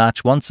half-day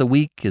match once a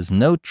week is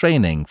no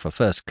training for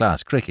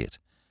first-class cricket.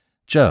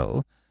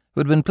 Joe, who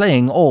had been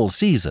playing all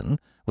season,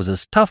 was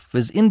as tough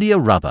as India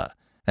rubber,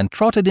 and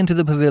trotted into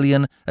the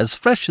pavilion as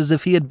fresh as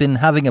if he had been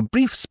having a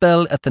brief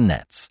spell at the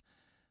nets.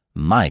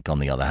 Mike, on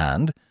the other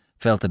hand,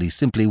 felt that he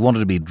simply wanted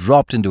to be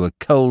dropped into a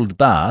cold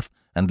bath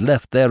and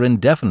left there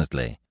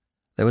indefinitely.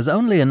 There was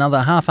only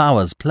another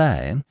half-hour's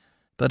play,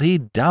 but he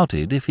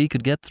doubted if he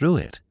could get through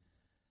it.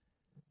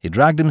 He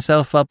dragged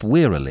himself up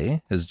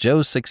wearily as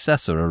Joe's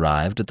successor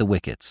arrived at the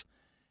wickets.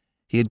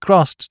 He had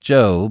crossed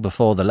Joe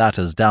before the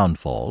latter's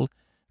downfall,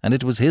 and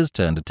it was his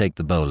turn to take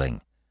the bowling.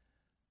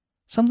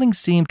 Something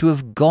seemed to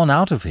have gone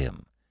out of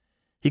him.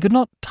 He could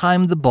not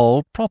time the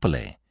ball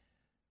properly.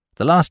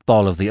 The last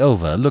ball of the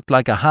over looked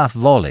like a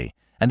half-volley,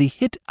 and he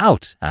hit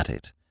out at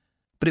it.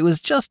 But it was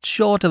just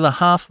short of a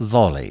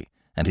half-volley,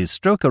 and his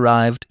stroke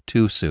arrived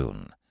too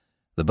soon.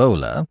 The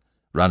bowler,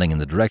 running in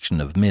the direction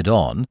of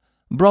mid-on,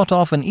 brought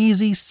off an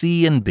easy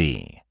C and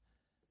B.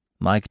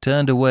 Mike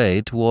turned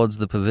away towards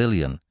the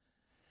pavilion.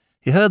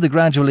 He heard the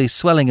gradually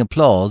swelling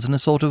applause in a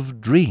sort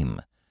of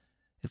dream.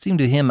 It seemed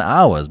to him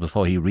hours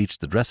before he reached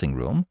the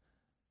dressing-room.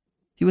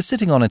 He was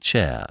sitting on a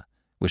chair,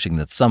 wishing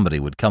that somebody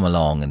would come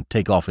along and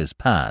take off his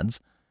pads,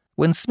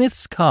 when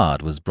Smith's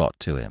card was brought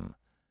to him.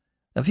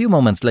 A few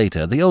moments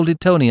later, the old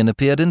Etonian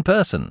appeared in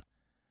person.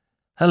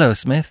 "Hello,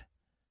 Smith,"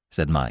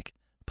 said Mike.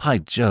 "By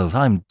Jove,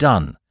 I'm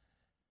done."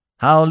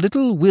 "How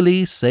little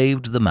Willie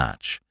saved the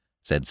match,"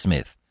 said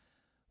Smith.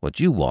 "What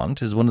you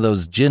want is one of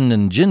those gin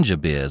and ginger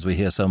beers we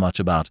hear so much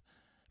about.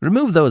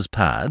 Remove those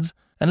pads,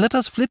 and let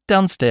us flit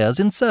downstairs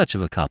in search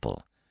of a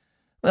couple.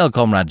 Well,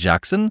 Comrade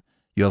Jackson,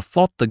 you have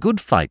fought the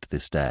good fight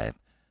this day.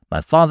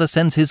 My father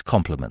sends his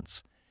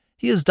compliments.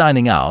 He is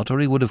dining out, or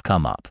he would have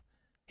come up.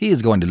 He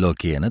is going to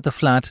look in at the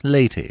flat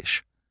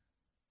late-ish."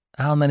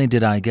 "How many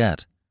did I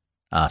get?"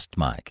 asked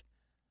Mike.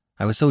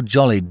 "I was so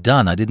jolly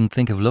done I didn't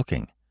think of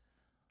looking."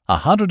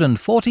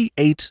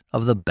 148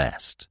 of the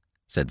best,"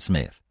 said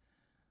Smith.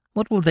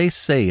 "What will they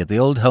say at the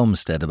old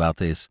homestead about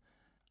this?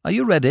 Are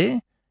you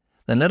ready?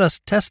 Then let us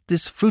test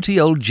this fruity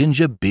old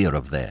ginger beer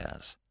of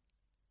theirs."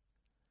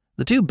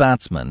 The two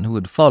batsmen who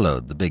had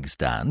followed the big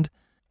stand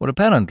were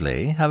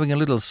apparently having a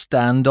little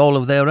stand all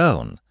of their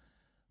own.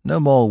 No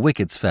more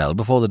wickets fell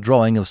before the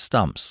drawing of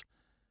stumps.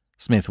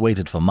 Smith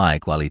waited for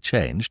Mike while he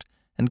changed,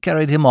 and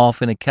carried him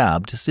off in a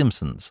cab to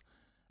Simpson's,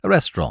 a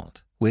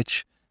restaurant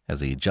which,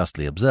 as he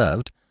justly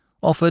observed,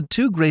 offered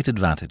two great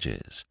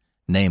advantages,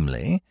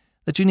 namely,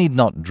 that you need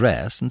not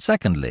dress, and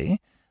secondly,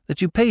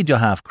 that you paid your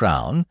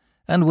half-crown,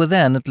 and were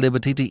then at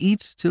liberty to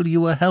eat till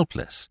you were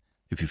helpless,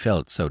 if you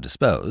felt so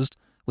disposed,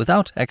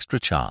 without extra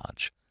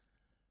charge.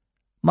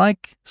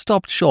 Mike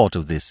stopped short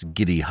of this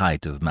giddy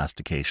height of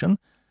mastication,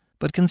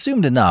 but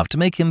consumed enough to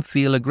make him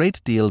feel a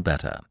great deal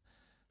better.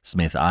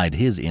 Smith eyed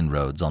his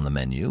inroads on the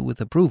menu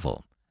with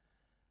approval.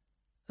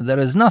 "There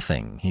is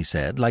nothing," he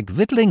said, "like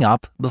victualling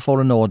up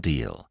before an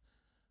ordeal."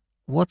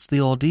 "What's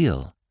the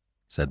ordeal?"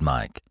 said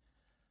Mike.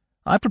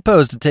 "I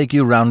propose to take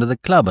you round to the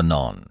club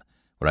anon,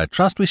 where I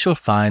trust we shall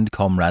find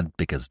Comrade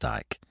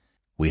Bickersdyke.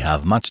 We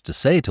have much to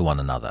say to one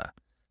another."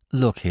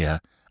 "Look here,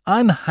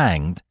 I'm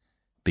hanged,"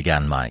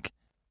 began Mike.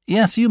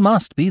 "Yes, you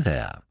must be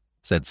there,"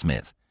 said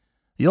Smith.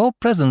 "Your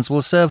presence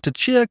will serve to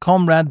cheer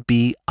Comrade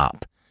B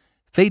up.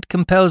 Fate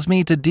compels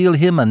me to deal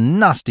him a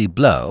nasty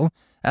blow,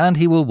 and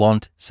he will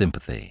want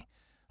sympathy.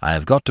 I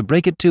have got to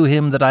break it to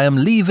him that I am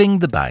leaving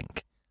the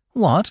bank."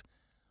 "What?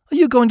 Are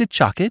you going to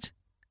chuck it?"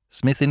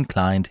 Smith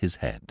inclined his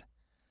head.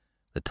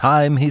 "The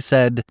time," he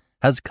said,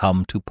 "has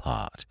come to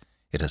part.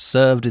 It has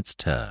served its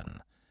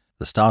turn.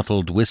 The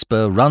startled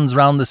whisper runs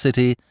round the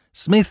city,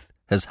 'Smith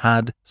has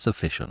had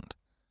sufficient.'"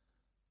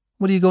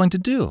 "What are you going to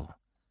do?"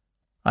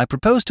 "I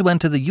propose to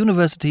enter the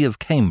University of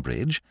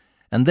Cambridge,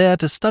 and there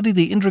to study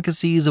the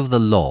intricacies of the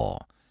law,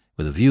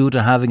 with a view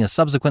to having a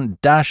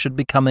subsequent dash at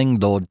becoming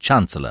Lord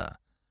Chancellor."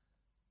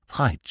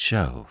 "By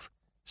Jove,"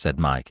 said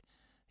Mike,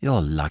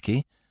 "you're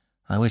lucky.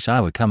 I wish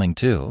I were coming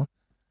too."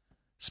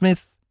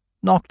 Smith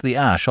knocked the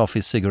ash off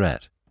his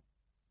cigarette.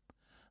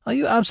 "Are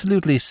you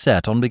absolutely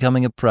set on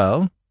becoming a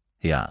pro?"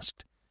 he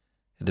asked.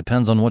 "It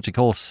depends on what you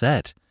call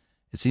set.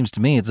 It seems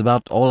to me it's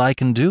about all I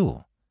can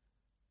do."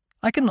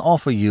 "I can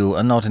offer you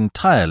a not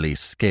entirely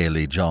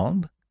scaly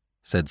job,"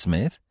 said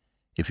Smith,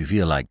 "if you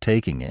feel like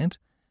taking it.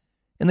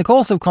 In the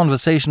course of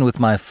conversation with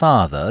my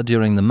father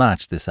during the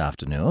match this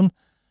afternoon,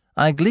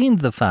 I gleaned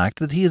the fact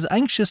that he is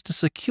anxious to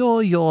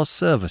secure your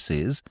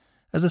services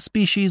as a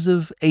species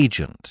of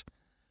agent.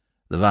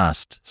 The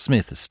vast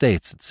Smith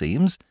estates, it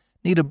seems,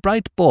 need a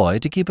bright boy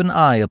to keep an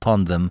eye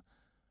upon them.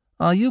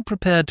 Are you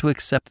prepared to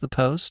accept the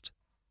post?"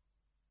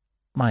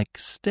 Mike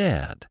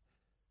stared.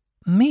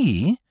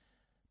 "Me?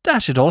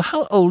 Dash it all,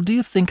 how old do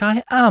you think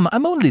I am?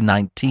 I'm only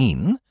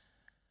 19.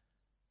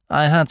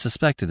 "I had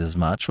suspected as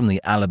much from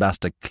the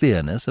alabaster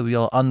clearness of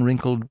your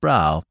unwrinkled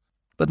brow.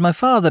 But my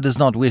father does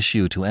not wish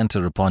you to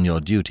enter upon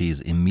your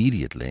duties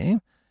immediately.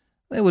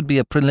 There would be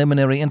a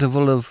preliminary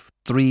interval of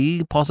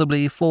 3,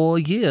 possibly 4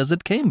 years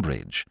at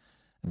Cambridge,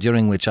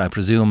 during which I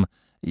presume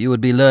you would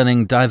be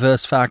learning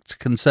diverse facts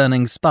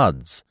concerning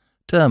spuds,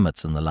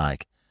 termites, and the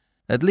like.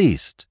 At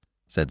least,"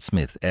 said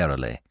Smith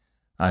airily,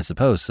 "I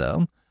suppose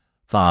so.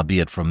 Far be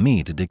it from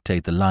me to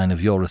dictate the line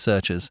of your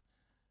researches."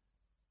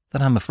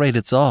 "Then I'm afraid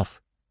it's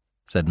off,"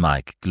 said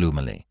Mike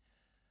gloomily.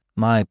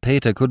 "My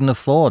pater couldn't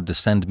afford to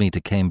send me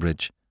to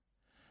Cambridge."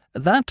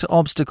 "That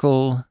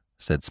obstacle,"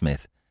 said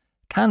Smith,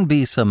 "can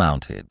be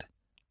surmounted.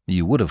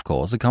 You would, of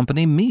course,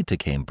 accompany me to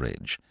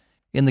Cambridge,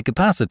 in the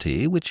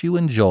capacity which you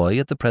enjoy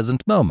at the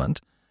present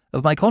moment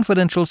of my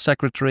confidential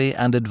secretary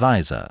and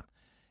adviser.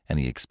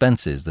 Any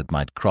expenses that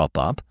might crop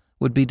up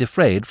would be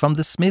defrayed from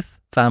the Smith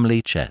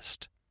family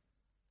chest."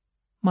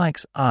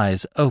 Mike's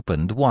eyes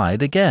opened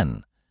wide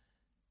again.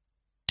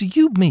 "Do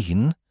you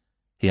mean,"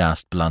 he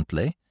asked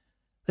bluntly,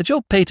 "that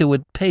your pater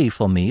would pay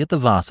for me at the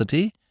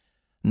varsity?"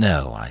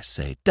 "No, I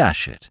say,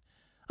 dash it.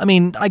 I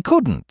mean, I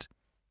couldn't."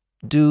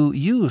 "Do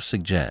you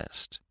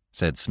suggest,"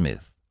 said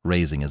Smith,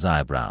 raising his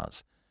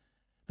eyebrows,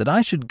 "that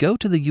I should go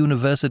to the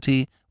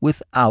university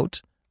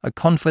without a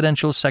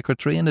confidential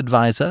secretary and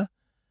adviser?"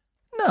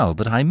 "No,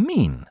 but I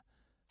mean,"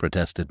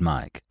 protested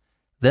Mike.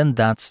 "Then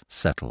that's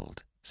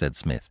settled," said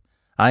Smith.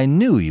 "I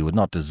knew you would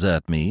not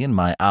desert me in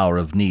my hour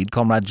of need,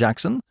 Comrade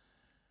Jackson."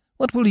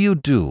 "What will you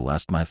do?"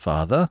 asked my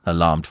father,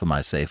 alarmed for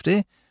my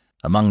safety.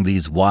 "Among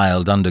these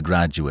wild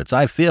undergraduates,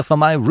 I fear for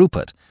my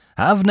Rupert."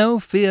 "Have no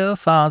fear,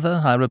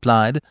 father," I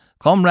replied.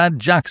 "Comrade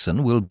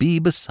Jackson will be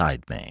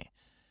beside me."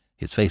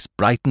 His face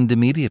brightened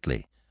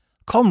immediately.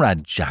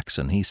 "Comrade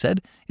Jackson," he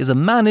said, "is a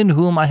man in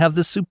whom I have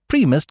the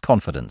supremest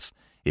confidence.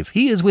 If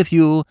he is with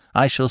you,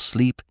 I shall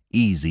sleep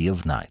easy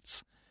of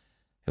nights."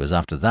 It was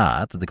after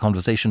that the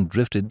conversation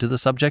drifted to the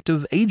subject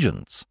of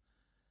agents.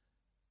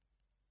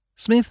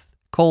 Smith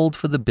called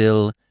for the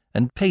bill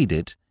and paid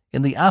it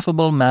in the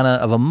affable manner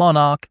of a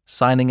monarch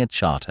signing a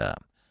charter.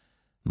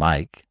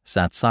 Mike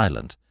sat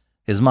silent,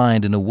 his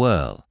mind in a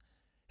whirl.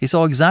 He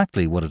saw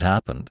exactly what had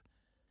happened.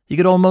 He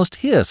could almost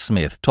hear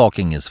Smith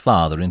talking his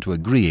father into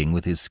agreeing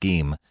with his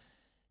scheme.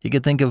 He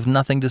could think of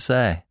nothing to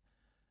say.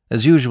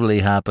 As usually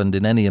happened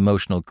in any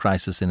emotional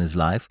crisis in his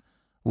life,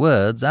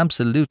 words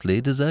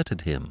absolutely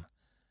deserted him.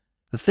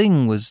 The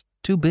thing was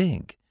too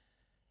big.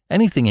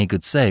 Anything he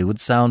could say would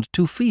sound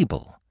too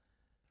feeble.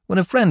 When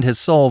a friend has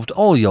solved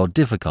all your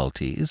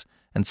difficulties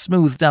and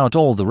smoothed out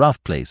all the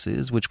rough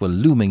places which were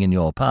looming in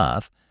your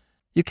path,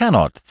 you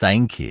cannot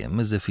thank him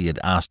as if he had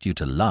asked you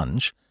to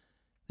lunch.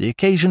 The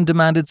occasion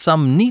demanded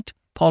some neat,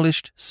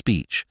 polished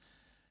speech,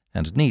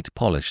 and neat,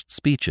 polished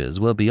speeches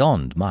were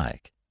beyond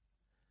Mike.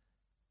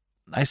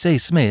 "I say,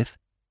 Smith,"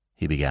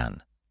 he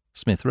began.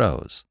 Smith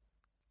rose.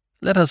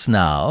 "Let us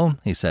now,"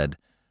 he said,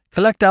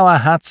 "collect our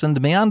hats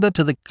and meander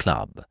to the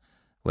club,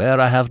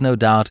 where I have no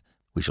doubt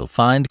we shall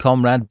find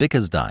Comrade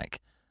Bickersdyke,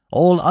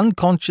 all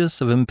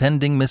unconscious of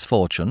impending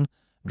misfortune,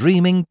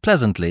 dreaming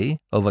pleasantly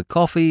over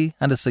coffee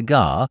and a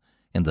cigar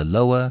in the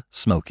lower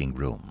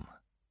smoking-room."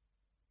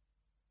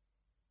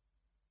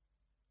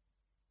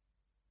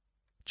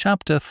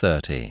 Chapter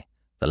 30.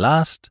 The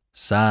Last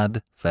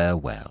Sad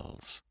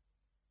Farewells.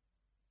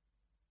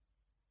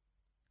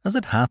 As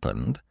it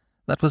happened,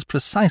 that was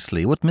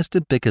precisely what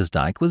Mr.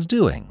 Bickersdyke was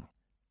doing.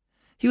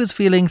 He was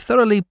feeling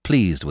thoroughly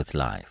pleased with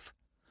life.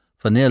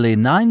 For nearly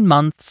 9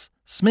 months,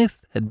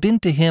 Smith had been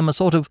to him a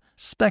sort of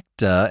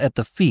spectre at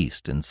the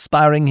feast,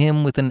 inspiring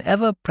him with an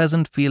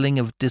ever-present feeling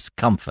of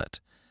discomfort,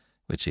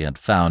 which he had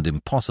found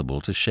impossible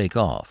to shake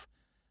off,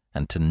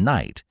 and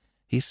tonight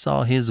he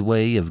saw his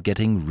way of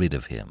getting rid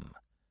of him.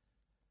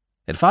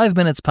 At 4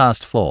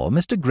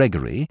 Mr.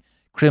 Gregory,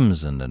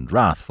 crimson and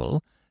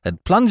wrathful,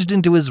 had plunged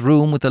into his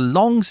room with a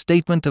long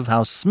statement of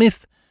how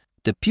Smith,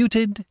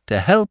 deputed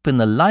to help in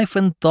the life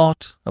and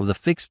thought of the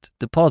Fixed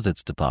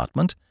Deposits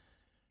Department,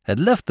 had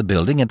left the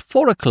building at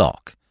 4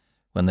 o'clock,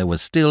 when there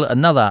was still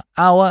another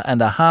hour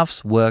and a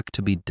half's work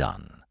to be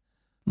done.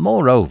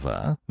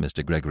 Moreover,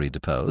 Mr. Gregory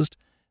deposed,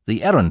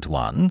 the errant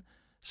one,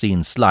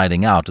 seen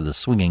sliding out of the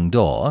swinging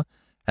door,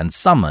 and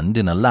summoned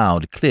in a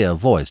loud, clear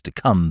voice to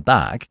come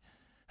back,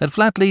 had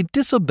flatly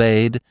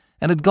disobeyed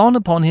and had gone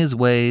upon his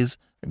ways.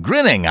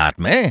 "Grinning at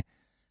me,"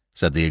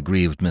 said the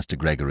aggrieved Mr.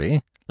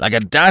 Gregory, "like a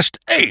dashed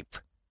ape."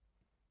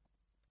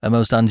 A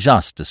most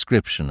unjust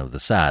description of the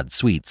sad,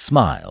 sweet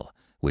smile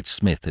which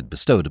Smith had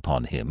bestowed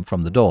upon him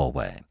from the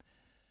doorway.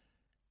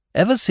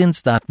 Ever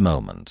since that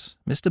moment,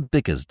 Mr.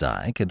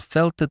 Bickersdyke had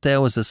felt that there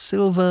was a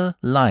silver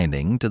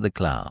lining to the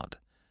cloud.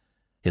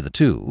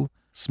 Hitherto,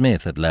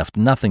 Smith had left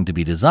nothing to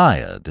be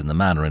desired in the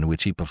manner in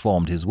which he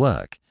performed his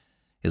work.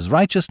 His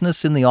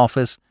righteousness in the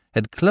office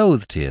had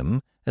clothed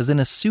him as in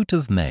a suit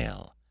of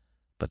mail.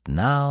 But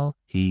now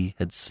he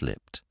had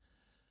slipped.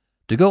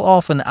 To go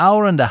off an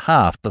hour and a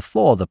half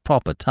before the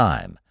proper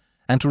time,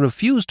 and to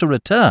refuse to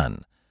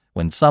return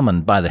when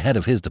summoned by the head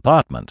of his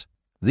department,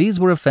 these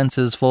were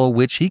offences for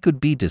which he could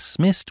be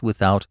dismissed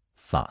without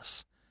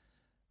fuss.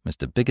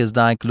 Mr.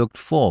 Bickersdyke looked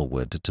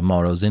forward to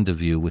tomorrow's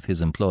interview with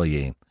his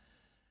employee.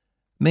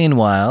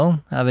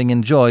 Meanwhile, having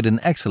enjoyed an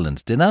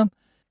excellent dinner,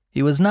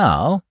 he was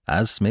now,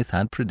 as Smith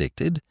had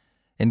predicted,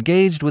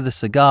 engaged with a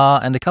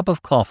cigar and a cup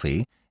of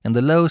coffee in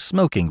the low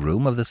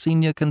smoking-room of the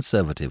Senior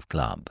Conservative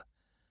Club.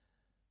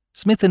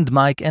 Smith and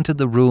Mike entered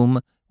the room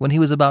when he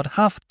was about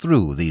half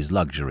through these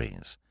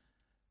luxuries.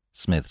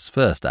 Smith's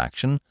first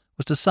action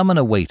was to summon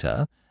a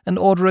waiter and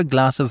order a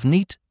glass of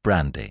neat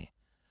brandy.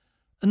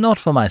 "Not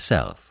for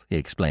myself," he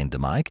explained to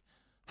Mike.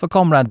 "For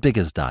Comrade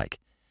Bickersdyke.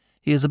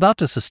 He is about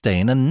to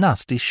sustain a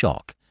nasty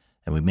shock,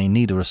 and we may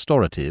need a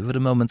restorative at a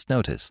moment's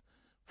notice.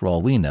 For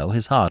all we know,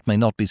 his heart may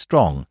not be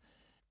strong.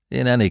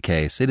 In any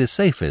case, it is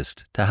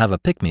safest to have a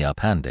pick-me-up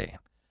handy."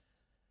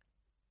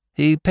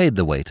 He paid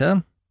the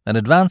waiter and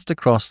advanced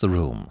across the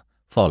room,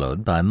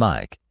 followed by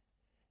Mike.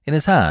 In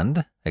his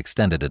hand,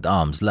 extended at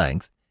arm's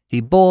length,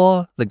 he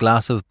bore the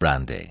glass of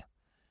brandy.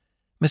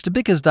 Mr.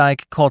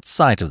 Bickersdyke caught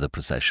sight of the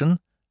procession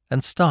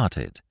and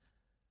started.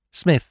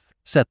 Smith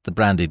set the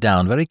brandy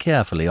down very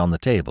carefully on the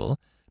table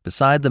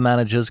beside the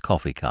manager's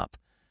coffee cup,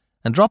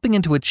 and dropping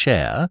into a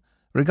chair,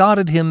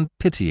 regarded him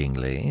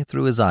pityingly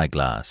through his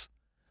eyeglass.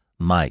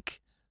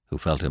 Mike, who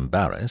felt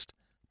embarrassed,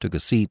 took a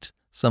seat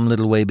some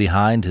little way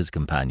behind his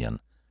companion.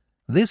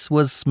 This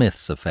was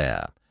Smith's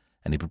affair,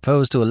 and he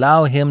proposed to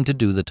allow him to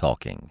do the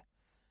talking.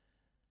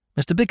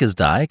 Mr.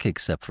 Bickersdyke,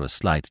 except for a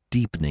slight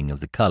deepening of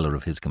the colour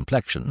of his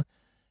complexion,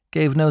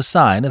 gave no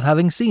sign of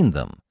having seen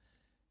them.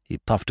 He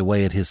puffed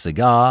away at his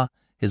cigar,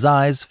 his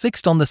eyes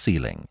fixed on the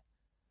ceiling.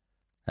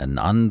 "An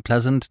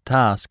unpleasant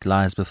task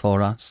lies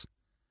before us,"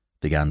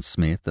 began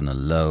Smith in a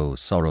low,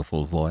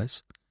 sorrowful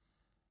voice,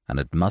 "and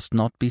it must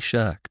not be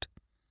shirked.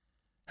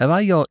 Have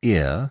I your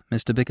ear,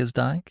 Mr.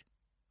 Bickersdyke?"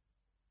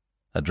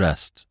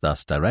 Addressed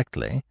thus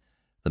directly,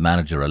 the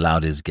manager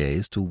allowed his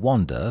gaze to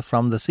wander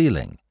from the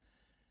ceiling.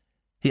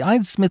 He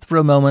eyed Smith for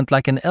a moment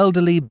like an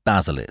elderly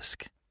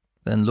basilisk,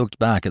 then looked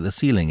back at the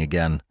ceiling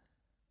again.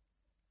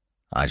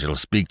 "I shall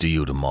speak to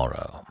you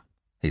tomorrow,"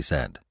 he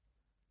said.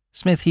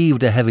 Smith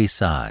heaved a heavy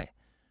sigh.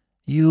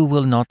 "You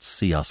will not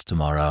see us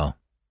tomorrow,"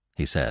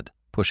 he said,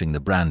 pushing the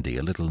brandy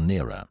a little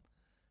nearer.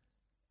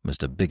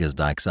 Mr.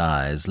 Bickersdyke's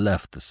eyes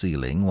left the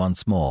ceiling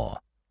once more.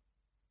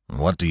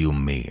 "What do you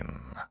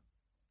mean?"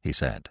 he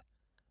said.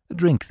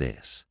 "Drink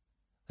this,"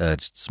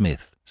 urged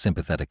Smith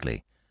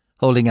sympathetically,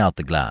 holding out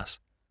the glass.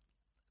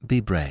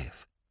 "Be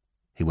brave,"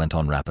 he went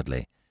on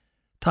rapidly.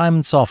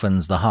 "Time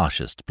softens the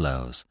harshest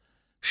blows.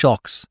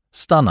 Shocks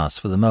stun us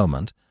for the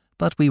moment,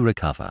 but we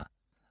recover.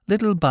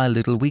 Little by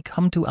little we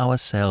come to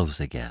ourselves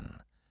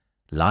again.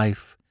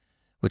 Life,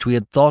 which we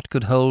had thought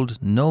could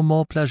hold no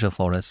more pleasure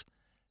for us,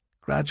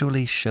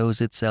 gradually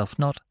shows itself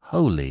not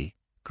wholly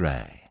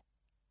grey."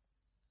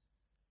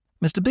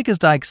 Mr.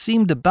 Bickersdyke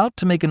seemed about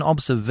to make an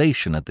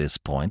observation at this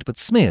point, but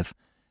Smith,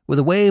 with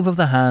a wave of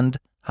the hand,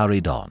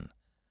 hurried on.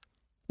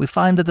 "We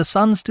find that the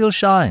sun still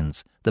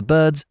shines, the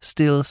birds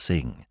still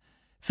sing.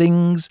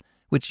 Things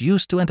which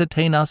used to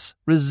entertain us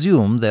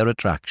resume their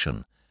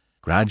attraction.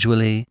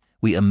 Gradually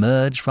we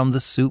emerge from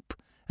the soup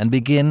and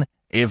begin—"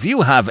 "If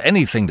you have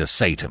anything to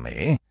say to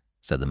me,"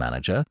 said the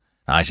manager,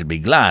 "I should be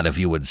glad if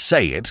you would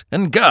say it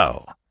and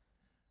go."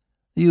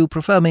 "You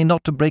prefer me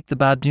not to break the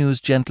bad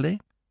news gently?"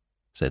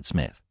 said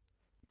Smith.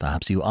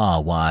 "Perhaps you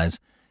are wise.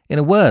 In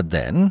a word,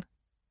 then—"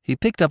 He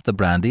picked up the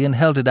brandy and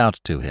held it out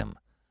to him.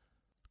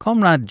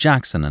 "Comrade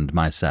Jackson and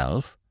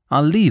myself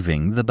are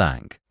leaving the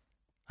bank."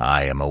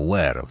 "I am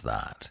aware of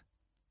that,"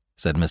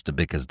 said Mr.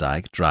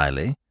 Bickersdyke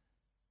dryly.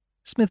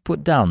 Smith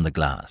put down the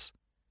glass.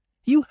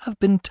 "You have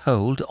been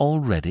told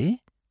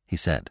already?" he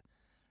said.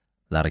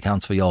 "That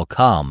accounts for your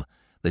calm.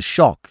 The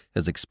shock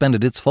has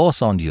expended its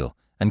force on you,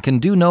 and can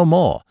do no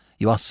more.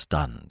 You are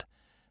stunned.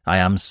 I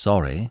am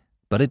sorry,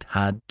 but it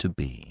had to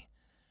be.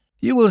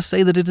 You will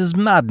say that it is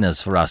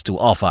madness for us to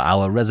offer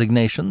our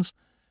resignations,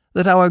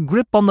 that our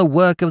grip on the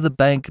work of the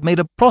bank made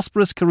a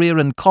prosperous career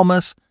in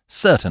commerce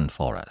certain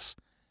for us.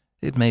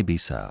 It may be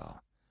so.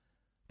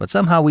 But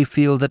somehow we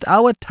feel that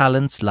our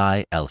talents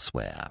lie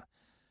elsewhere.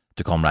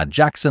 To Comrade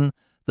Jackson,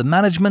 the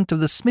management of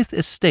the Smith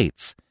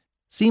estates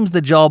seems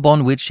the job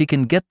on which he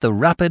can get the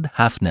rapid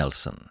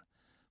half-Nelson.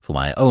 For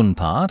my own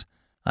part,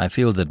 I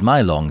feel that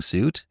my long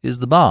suit is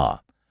the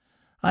bar.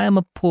 I am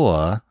a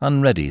poor,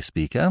 unready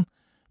speaker,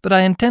 but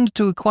I intend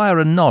to acquire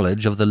a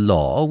knowledge of the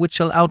law which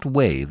shall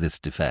outweigh this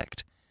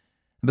defect.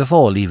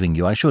 Before leaving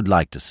you, I should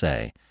like to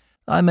say,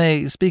 I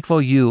may speak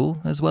for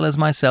you as well as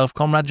myself,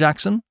 Comrade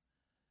Jackson?"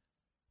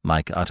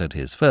 Mike uttered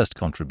his first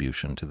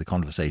contribution to the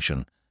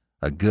conversation,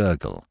 a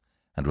gurgle,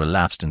 and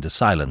relapsed into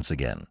silence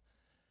again.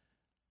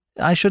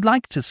 "I should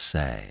like to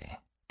say,"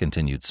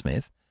 continued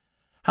Smith,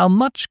 "how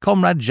much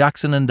Comrade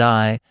Jackson and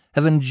I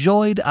have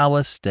enjoyed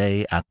our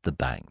stay at the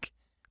bank.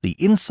 The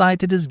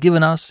insight it has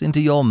given us into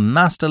your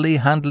masterly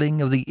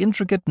handling of the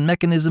intricate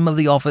mechanism of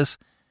the office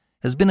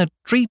has been a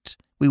treat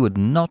we would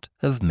not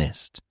have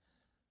missed.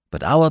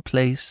 But our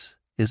place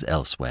is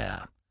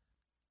elsewhere."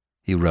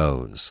 He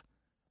rose.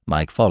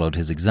 Mike followed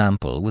his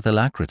example with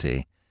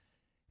alacrity.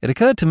 It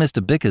occurred to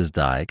Mr.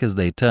 Bickersdyke, as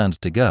they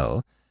turned to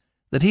go,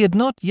 that he had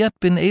not yet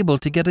been able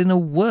to get in a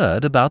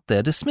word about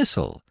their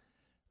dismissal.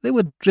 They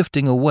were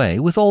drifting away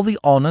with all the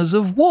honours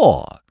of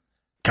war.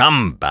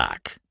 "Come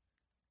back,"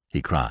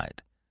 he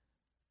cried.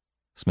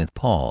 Smith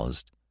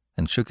paused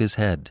and shook his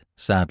head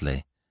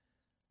sadly.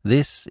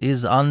 "This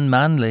is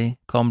unmanly,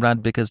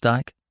 Comrade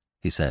Bickersdyke,"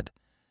 he said.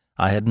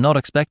 "I had not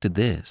expected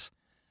this.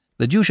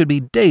 That you should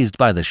be dazed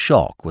by the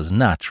shock was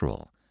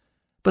natural,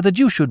 but that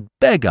you should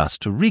beg us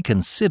to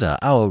reconsider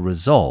our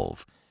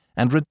resolve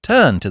and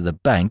return to the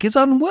bank is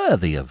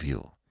unworthy of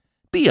you.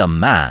 Be a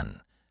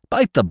man.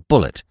 Bite the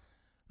bullet.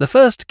 The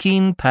first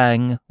keen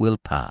pang will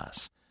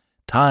pass.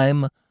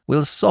 Time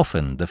will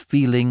soften the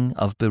feeling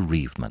of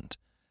bereavement.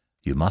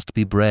 You must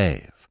be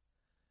brave.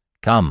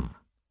 Come,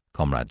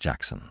 Comrade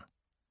Jackson."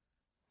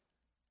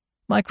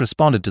 Mike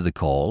responded to the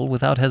call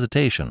without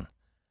hesitation.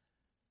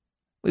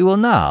 "We will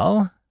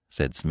now,"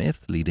 said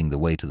Smith, leading the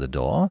way to the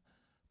door,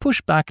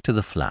 "push back to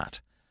the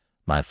flat.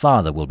 My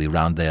father will be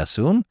round there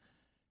soon."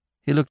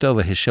 He looked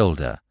over his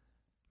shoulder.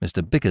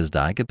 Mr.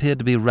 Bickersdyke appeared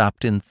to be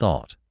wrapped in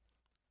thought.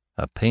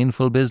 "A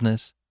painful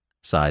business,"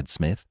 sighed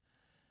Smith.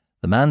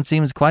 "The man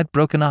seems quite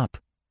broken up.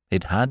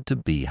 It had to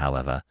be,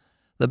 however.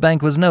 The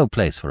bank was no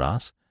place for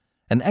us.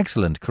 An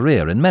excellent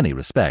career in many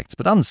respects,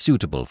 but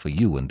unsuitable for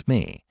you and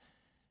me.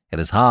 It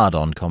is hard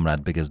on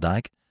Comrade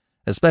Bickersdyke,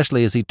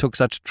 especially as he took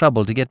such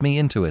trouble to get me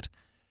into it.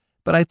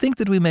 But I think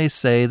that we may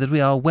say that we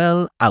are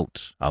well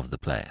out of the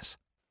place."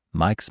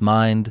 Mike's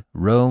mind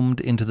roamed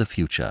into the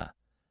future.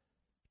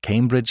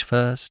 Cambridge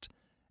first,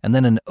 and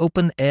then an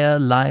open-air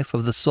life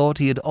of the sort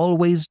he had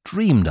always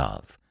dreamed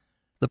of.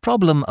 The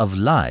problem of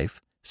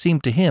life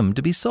seemed to him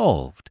to be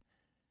solved.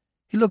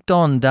 He looked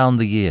on down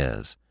the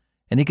years,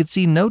 and he could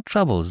see no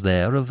troubles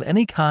there of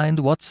any kind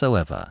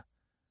whatsoever.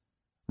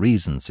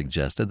 Reason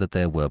suggested that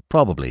there were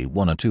probably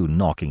one or two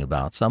knocking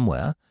about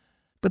somewhere,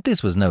 but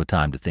this was no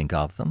time to think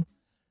of them.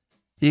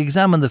 He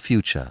examined the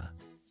future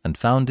and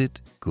found it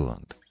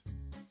good.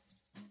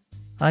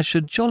 "I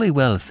should jolly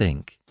well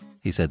think,"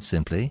 he said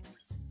simply,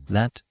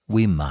 "that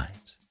we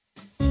might."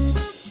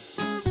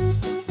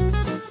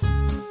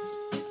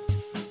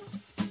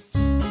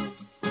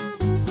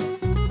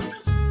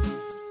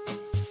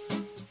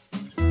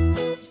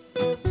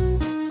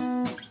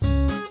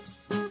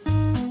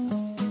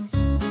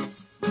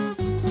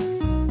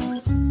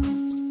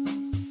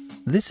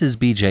 This is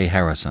B.J.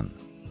 Harrison.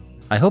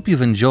 I hope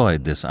you've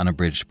enjoyed this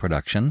unabridged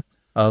production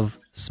of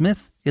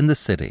Smith in the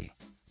City,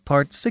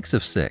 Part 6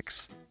 of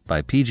 6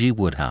 by P.G.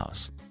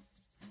 Wodehouse.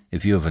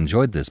 If you have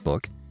enjoyed this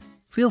book,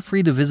 feel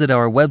free to visit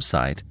our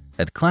website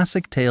at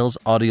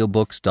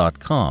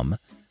classictalesaudiobooks.com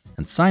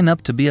and sign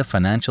up to be a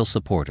financial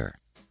supporter.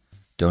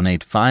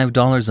 Donate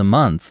 $5 a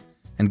month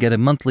and get a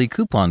monthly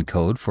coupon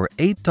code for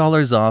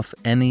 $8 off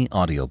any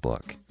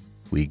audiobook.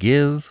 We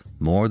give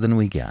more than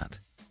we get.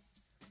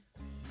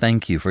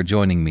 Thank you for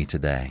joining me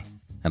today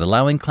and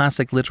allowing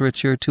classic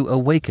literature to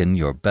awaken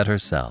your better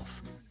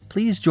self.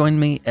 Please join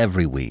me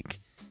every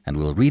week, and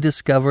we'll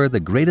rediscover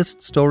the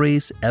greatest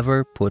stories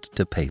ever put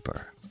to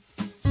paper.